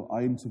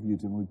 I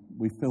interviewed him,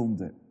 we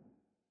filmed it.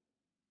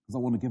 Because I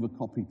want to give a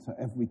copy to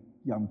every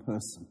young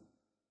person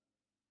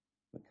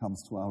that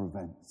comes to our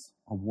events.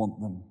 I want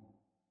them.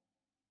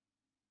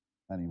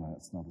 Anyway,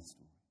 that's another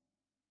story.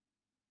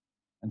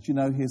 And you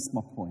know, here's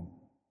my point.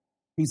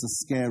 He's a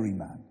scary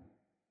man.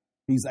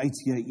 He's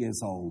 88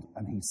 years old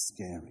and he's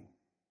scary.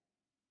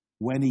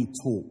 When he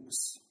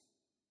talks,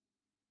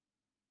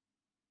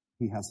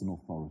 he has an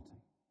authority.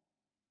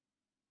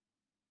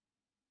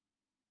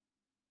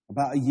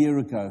 About a year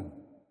ago,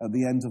 at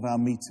the end of our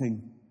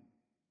meeting,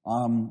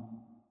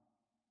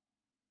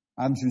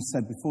 Andrew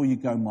said, before you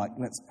go, Mike,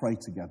 let's pray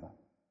together.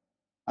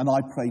 And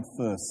I prayed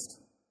first.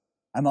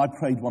 And I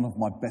prayed one of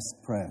my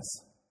best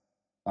prayers.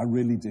 I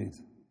really did.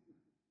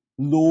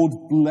 Lord,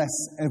 bless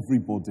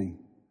everybody,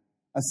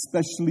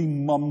 especially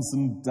mums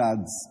and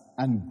dads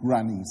and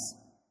grannies.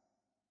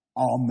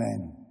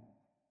 Amen.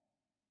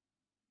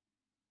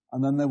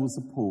 And then there was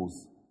a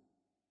pause.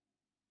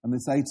 And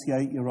this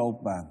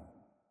 88-year-old man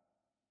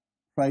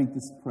prayed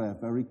this prayer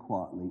very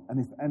quietly. And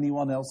if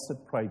anyone else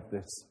had prayed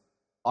this,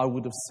 I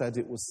would have said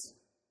it was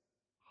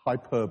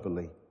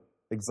hyperbole,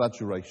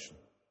 exaggeration.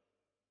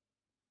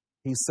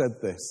 He said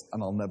this,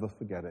 and I'll never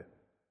forget it.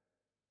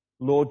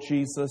 Lord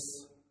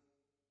Jesus,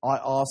 I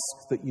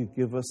ask that you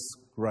give us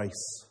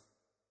grace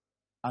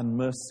and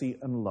mercy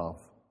and love,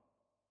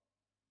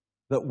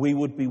 that we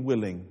would be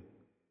willing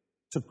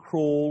to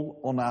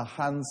crawl on our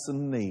hands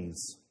and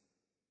knees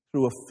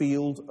through a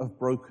field of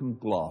broken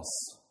glass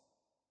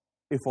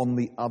if on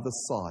the other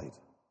side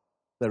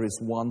there is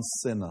one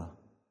sinner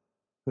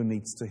who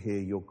needs to hear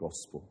your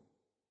gospel.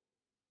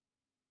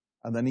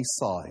 And then he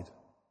sighed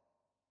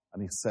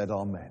and he said,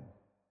 Amen.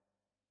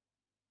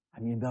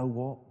 And you know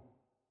what?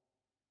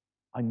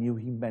 I knew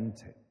he meant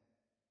it.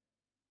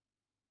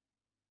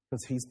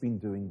 Because he's been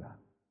doing that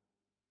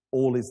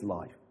all his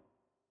life.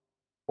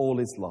 All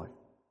his life.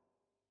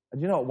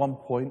 And you know, at one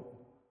point,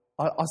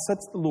 I said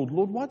to the Lord,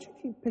 why do you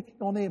keep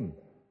picking on him?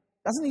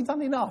 Hasn't he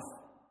done enough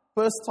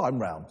first time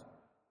round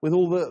with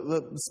all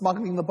the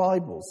smuggling the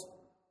Bibles?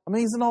 I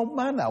mean, he's an old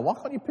man now. Why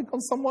can't you pick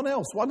on someone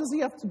else? Why does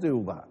he have to do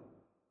all that?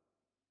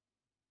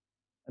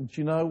 And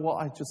do you know what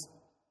I just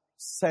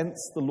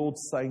sensed the Lord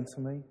saying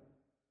to me?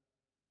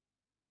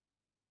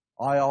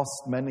 I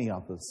asked many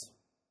others,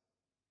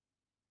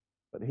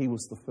 but he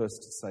was the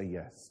first to say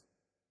yes.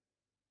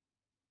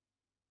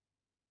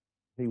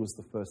 He was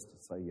the first to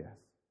say yes.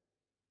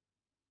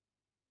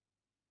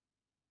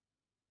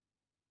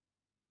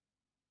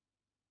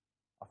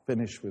 I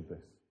finish with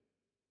this.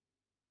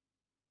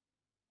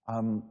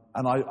 And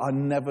I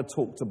never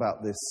talked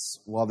about this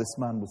while this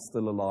man was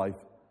still alive,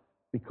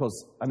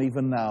 because, and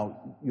even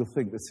now, you'll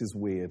think this is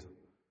weird.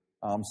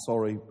 I'm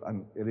sorry,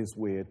 and it is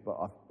weird, but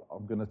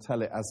I'm going to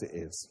tell it as it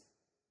is.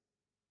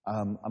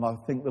 And I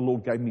think the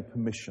Lord gave me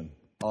permission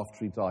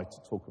after he died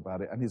to talk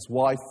about it. And his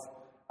wife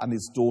and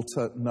his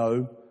daughter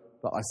know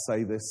that I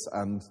say this,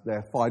 and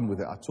they're fine with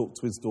it. I talked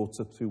to his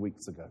daughter 2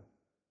 weeks ago.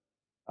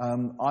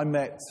 I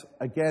met,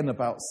 again,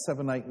 about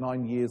 7, 8,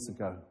 9 years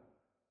ago,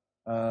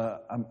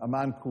 a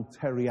man called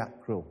Terry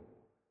Ackrill.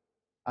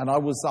 And I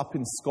was up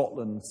in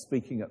Scotland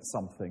speaking at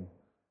something,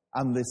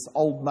 and this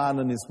old man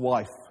and his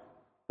wife,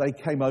 they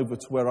came over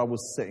to where I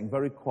was sitting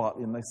very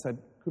quietly, and they said,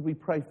 "Could we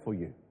pray for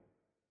you?"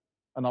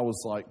 And I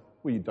was like,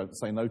 well, you don't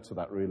say no to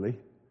that, really,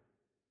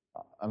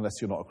 unless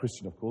you're not a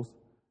Christian, of course.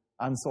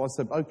 And so I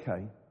said,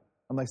 okay.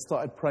 And they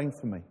started praying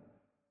for me.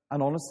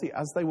 And honestly,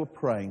 as they were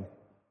praying,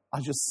 I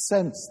just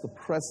sensed the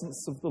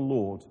presence of the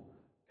Lord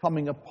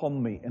coming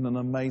upon me in an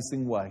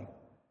amazing way.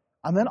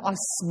 And then I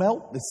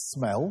smelt this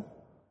smell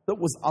that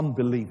was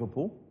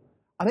unbelievable.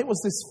 And it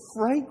was this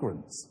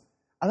fragrance.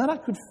 And then I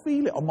could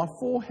feel it on my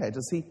forehead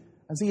as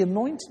he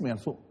anointed me. I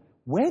thought,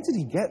 where did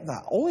he get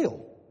that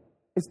oil?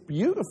 It's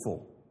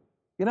beautiful.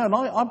 You know, and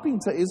I've been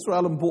to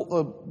Israel and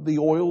bought the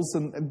oils,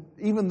 and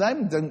even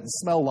them didn't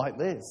smell like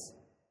this.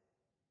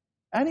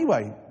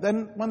 Anyway,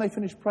 then when they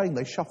finished praying,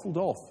 they shuffled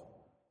off.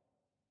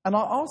 And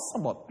I asked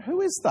someone, who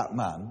is that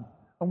man?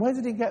 And where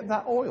did he get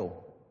that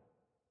oil?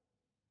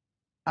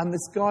 And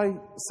this guy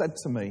said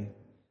to me,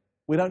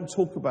 we don't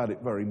talk about it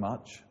very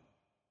much,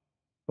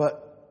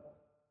 but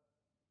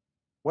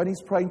when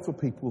he's praying for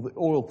people, the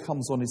oil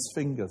comes on his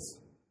fingers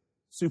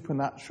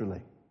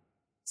supernaturally.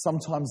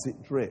 Sometimes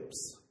it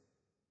drips.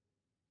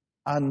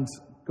 And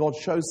God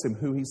shows him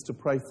who he's to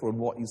pray for and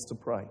what he's to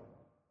pray.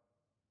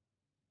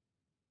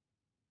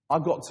 I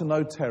got to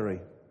know Terry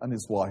and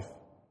his wife.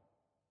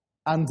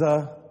 And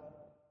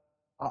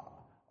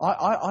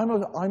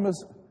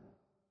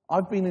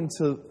I've been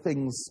into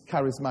things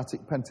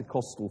charismatic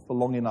Pentecostal for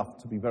long enough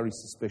to be very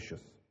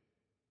suspicious.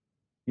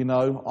 You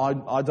know,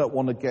 I don't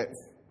want to get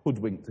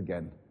hoodwinked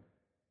again.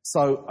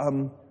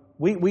 So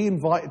we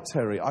invited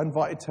Terry. I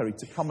invited Terry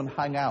to come and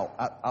hang out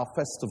at our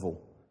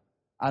festival.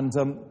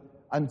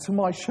 And to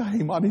my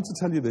shame, I need to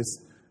tell you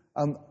this,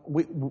 I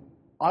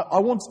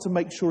wanted to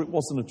make sure it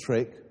wasn't a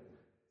trick,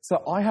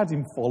 so I had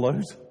him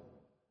followed.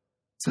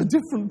 So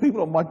different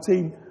people on my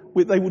team,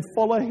 they would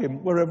follow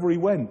him wherever he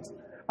went,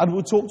 and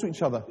we'd talk to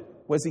each other.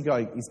 Where's he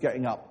going? He's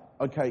getting up.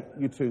 Okay,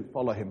 you two,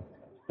 follow him.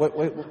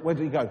 Where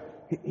did he go?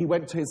 He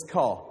went to his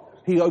car.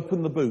 He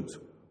opened the boot.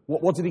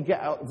 What did he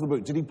get out of the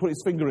boot? Did he put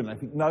his finger in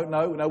anything?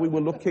 No, we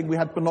were looking, we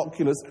had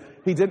binoculars.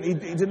 He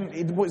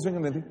didn't put his finger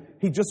in anything.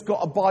 He just got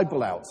a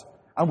Bible out.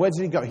 And where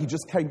did he go? He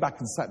just came back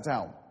and sat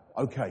down.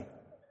 Okay.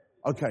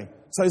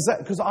 So is that,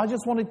 because I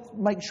just wanted to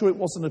make sure it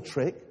wasn't a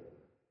trick.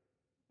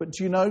 But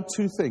do you know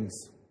two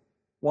things?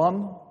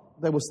 One,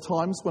 there was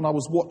times when I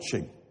was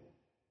watching.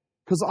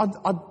 Because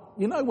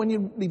you know, when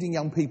you're leading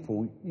young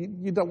people,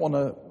 you don't want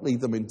to lead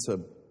them into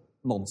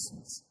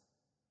nonsense.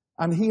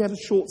 And he had a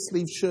short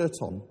sleeve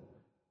shirt on,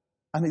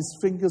 and his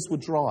fingers were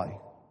dry.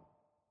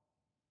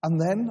 And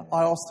then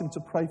I asked him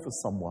to pray for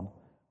someone,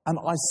 and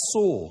I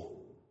saw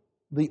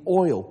the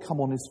oil come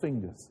on his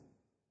fingers.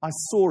 I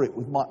saw it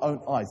with my own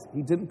eyes.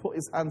 He didn't put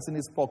his hands in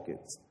his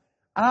pockets.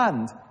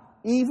 And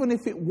even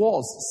if it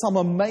was some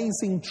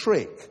amazing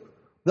trick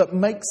that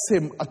makes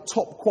him a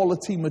top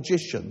quality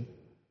magician,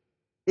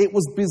 it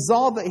was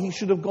bizarre that he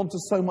should have gone to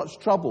so much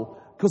trouble,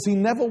 because he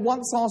never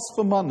once asked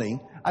for money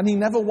and he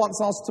never once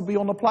asked to be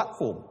on a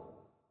platform.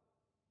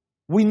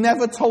 We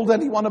never told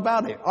anyone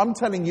about it. I'm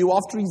telling you,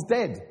 after he's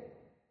dead.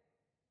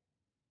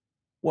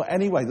 Well,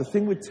 anyway, the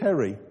thing with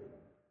Terry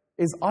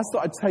is I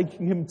started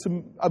taking him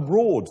to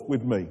abroad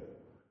with me.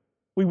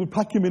 We would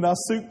pack him in our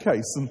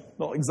suitcase, and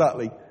not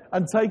exactly,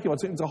 and take him. I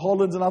took him to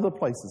Holland and other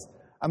places.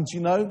 And do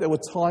you know, there were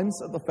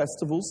times at the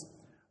festivals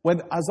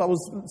when, as I was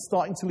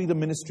starting to lead a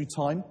ministry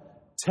time,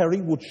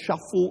 Terry would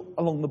shuffle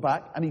along the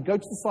back, and he'd go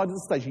to the side of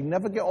the stage. He'd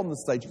never get on the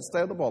stage. He'd stay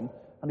at the bottom,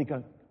 and he'd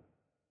go,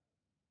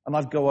 and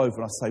I'd go over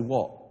and I'd say,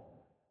 what?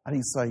 And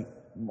he'd say,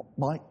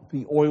 Mike,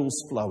 the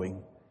oil's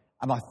flowing,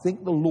 and I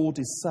think the Lord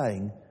is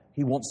saying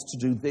he wants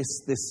to do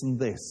this, this, and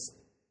this.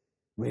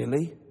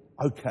 Really?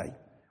 Okay.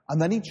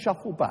 And then he'd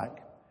shuffle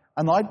back,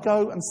 and I'd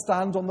go and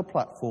stand on the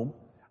platform,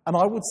 and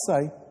I would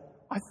say,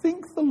 I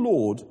think the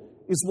Lord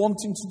is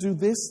wanting to do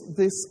this,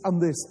 this,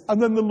 and this.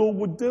 And then the Lord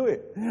would do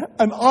it.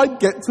 And I'd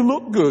get to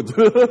look good.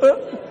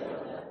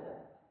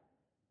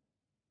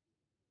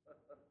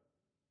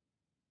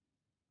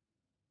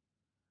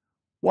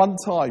 One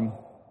time,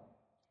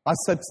 I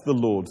said to the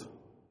Lord,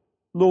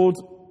 Lord,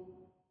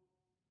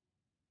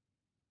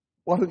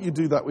 why don't you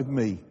do that with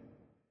me?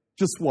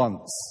 Just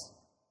once,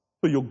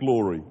 for your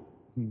glory.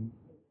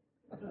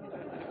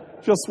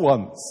 Just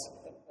once.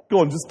 Go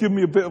on, just give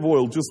me a bit of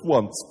oil just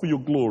once, for your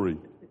glory.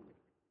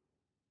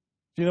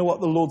 Do you know what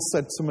the Lord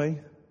said to me?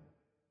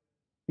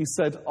 He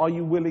said, are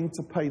you willing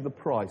to pay the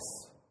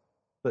price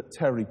that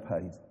Terry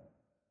paid?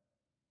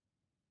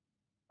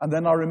 And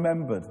then I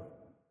remembered,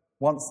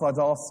 once I'd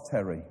asked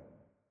Terry,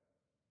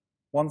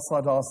 once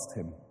I'd asked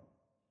him,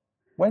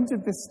 when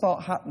did this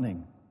start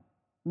happening?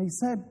 And he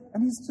said,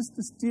 and he's just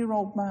this dear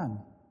old man.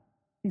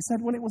 He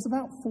said, well, it was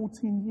about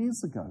 14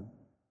 years ago.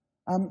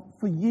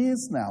 For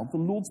years now, the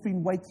Lord's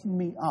been waking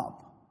me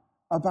up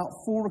about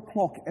 4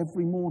 o'clock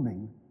every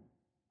morning.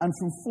 And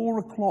from 4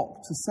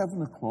 o'clock to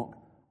 7 o'clock,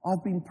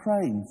 I've been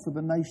praying for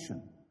the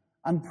nation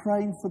and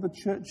praying for the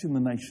church in the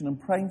nation and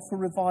praying for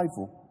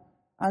revival.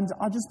 And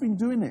I've just been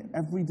doing it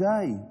every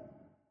day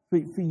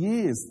For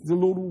years, the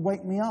Lord would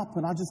wake me up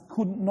and I just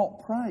couldn't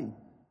not pray.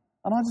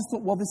 And I just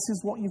thought, well, this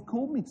is what you've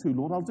called me to,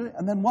 Lord, I'll do it.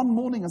 And then one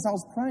morning as I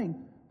was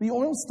praying, the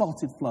oil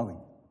started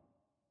flowing.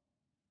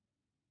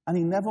 And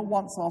he never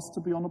once asked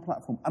to be on a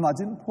platform. And I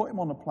didn't put him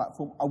on a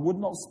platform. I would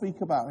not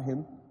speak about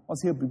him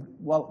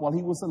while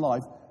he was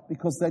alive,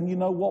 because then you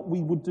know what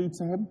we would do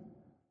to him?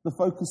 The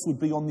focus would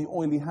be on the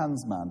oily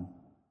hands man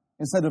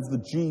instead of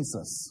the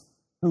Jesus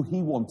who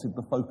he wanted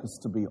the focus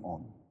to be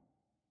on.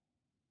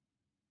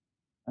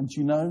 And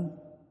you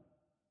know,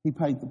 he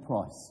paid the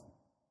price.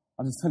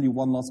 I'll just tell you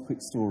one last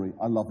quick story.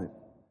 I love it.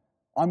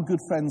 I'm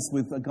good friends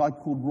with a guy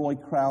called Roy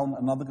Crown,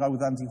 another guy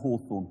with Andy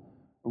Hawthorne.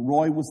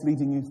 Roy was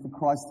leading Youth for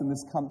Christ in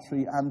this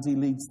country. Andy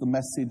leads The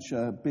Message,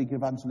 a big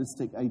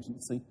evangelistic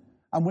agency.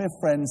 And we're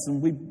friends,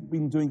 and we've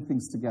been doing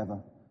things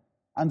together.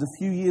 And a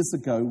few years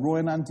ago, Roy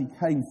and Andy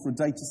came for a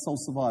day to Soul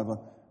Survivor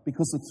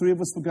because the three of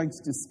us were going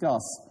to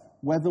discuss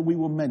whether we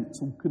were meant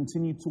to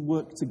continue to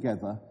work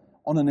together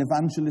on an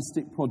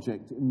evangelistic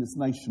project in this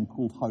nation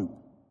called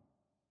Hope.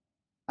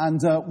 And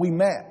we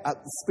met at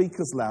the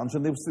Speaker's Lounge,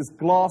 and there was this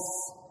glass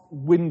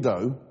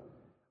window.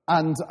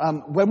 And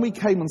when we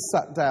came and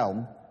sat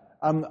down,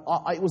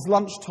 it was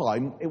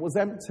lunchtime, it was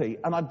empty,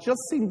 and I'd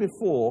just seen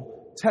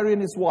before Terry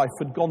and his wife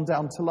had gone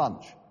down to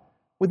lunch.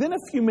 Within a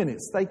few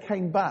minutes, they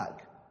came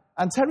back,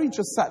 and Terry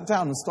just sat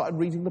down and started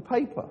reading the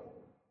paper.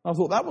 I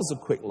thought that was a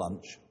quick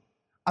lunch.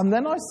 And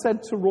then I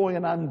said to Roy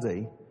and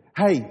Andy,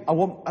 hey, I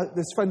want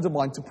this friend of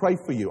mine to pray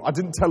for you. I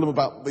didn't tell them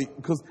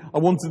because I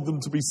wanted them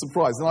to be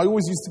surprised. And I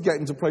always used to get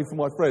him to pray for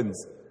my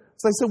friends.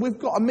 So they said, we've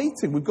got a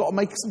meeting, we've got to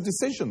make some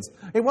decisions.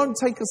 It won't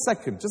take a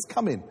second, just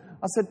come in.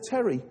 I said,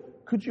 Terry,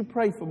 could you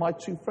pray for my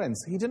two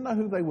friends? He didn't know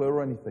who they were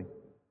or anything.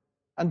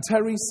 And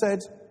Terry said,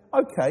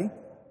 okay,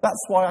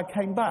 that's why I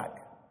came back.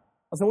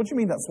 I said, what do you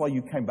mean that's why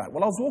you came back?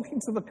 Well, I was walking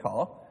to the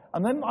car,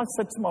 and then I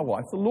said to my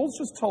wife, the Lord's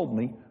just told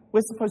me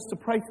we're supposed to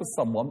pray for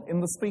someone in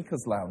the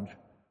Speaker's Lounge.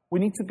 We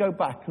need to go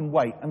back and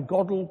wait, and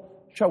God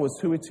will show us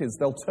who it is.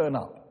 They'll turn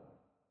up.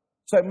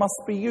 So it must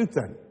be you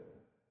then.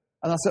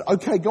 And I said,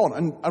 okay, go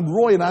on. And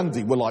Roy and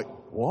Andy were like,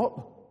 what?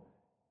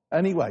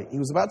 Anyway, he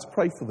was about to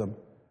pray for them,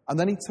 and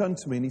then he turned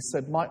to me and he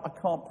said, Mike, I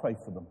can't pray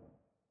for them.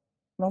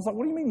 And I was like,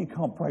 what do you mean you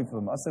can't pray for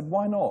them? I said,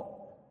 why not?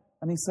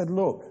 And he said,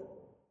 look,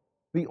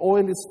 the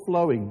oil is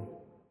flowing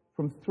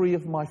from 3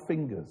 of my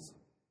fingers.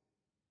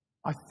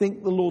 I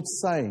think the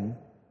Lord's saying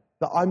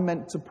that I'm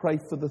meant to pray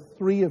for the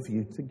 3 of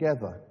you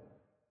together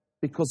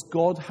because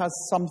God has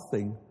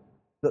something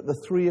that the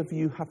 3 of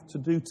you have to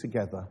do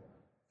together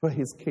for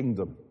his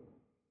kingdom.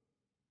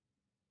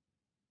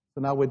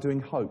 So now we're doing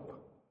Hope,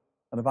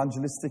 an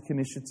evangelistic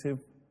initiative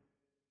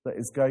that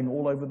is going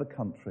all over the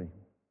country.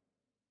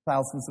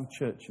 Thousands of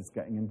churches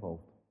getting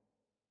involved.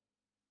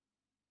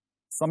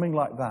 Something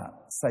like that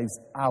saves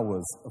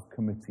hours of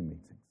committee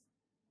meetings.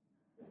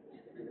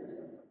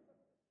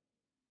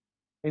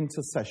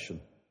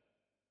 Intercession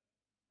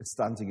is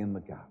standing in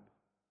the gap.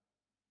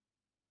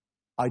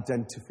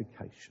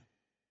 Identification.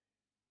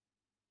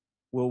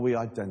 Will we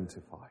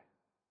identify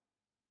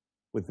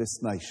with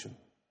this nation?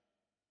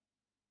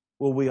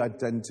 Will we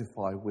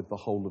identify with the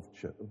whole of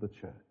the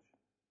church?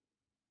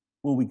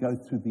 Will we go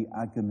through the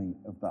agony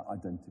of that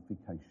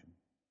identification?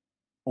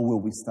 Or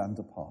will we stand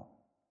apart?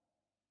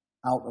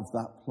 Out of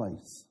that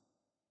place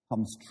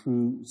comes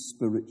true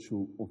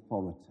spiritual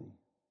authority.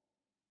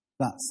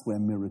 That's where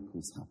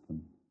miracles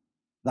happen.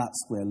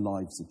 That's where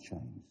lives are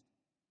changed.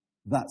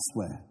 That's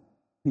where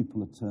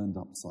people are turned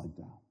upside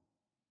down.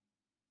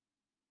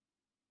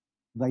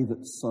 They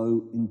that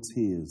sow in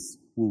tears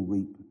will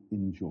reap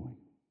in joy.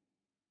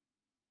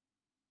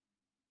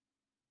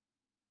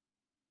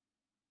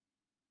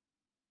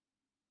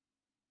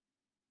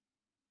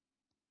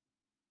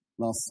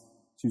 Last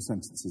 2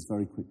 sentences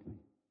very quickly.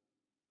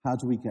 How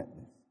do we get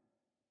this?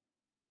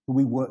 Do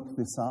we work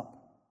this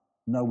up?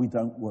 No, we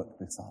don't work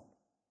this up.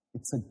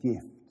 It's a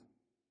gift.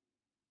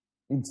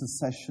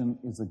 Intercession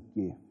is a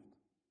gift.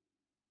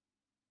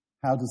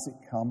 How does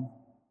it come?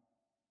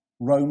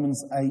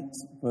 Romans 8,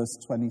 verse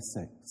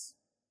 26.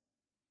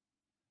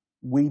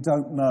 We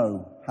don't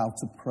know how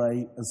to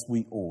pray as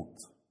we ought,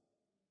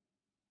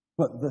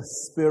 but the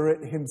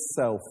Spirit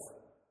himself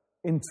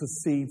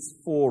intercedes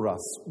for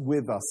us,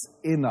 with us,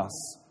 in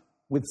us,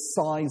 with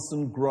sighs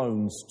and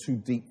groans too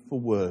deep for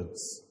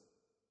words.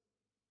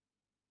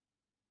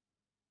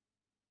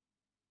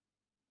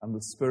 And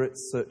the Spirit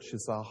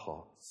searches our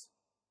hearts.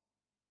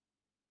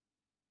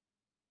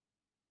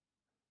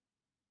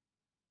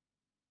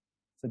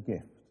 It's a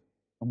gift.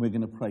 And we're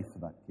going to pray for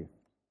that gift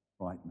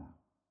right now.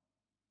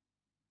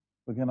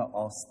 We're going to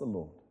ask the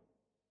Lord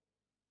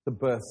to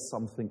birth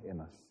something in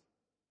us.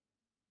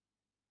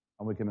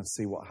 And we're going to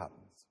see what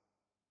happens.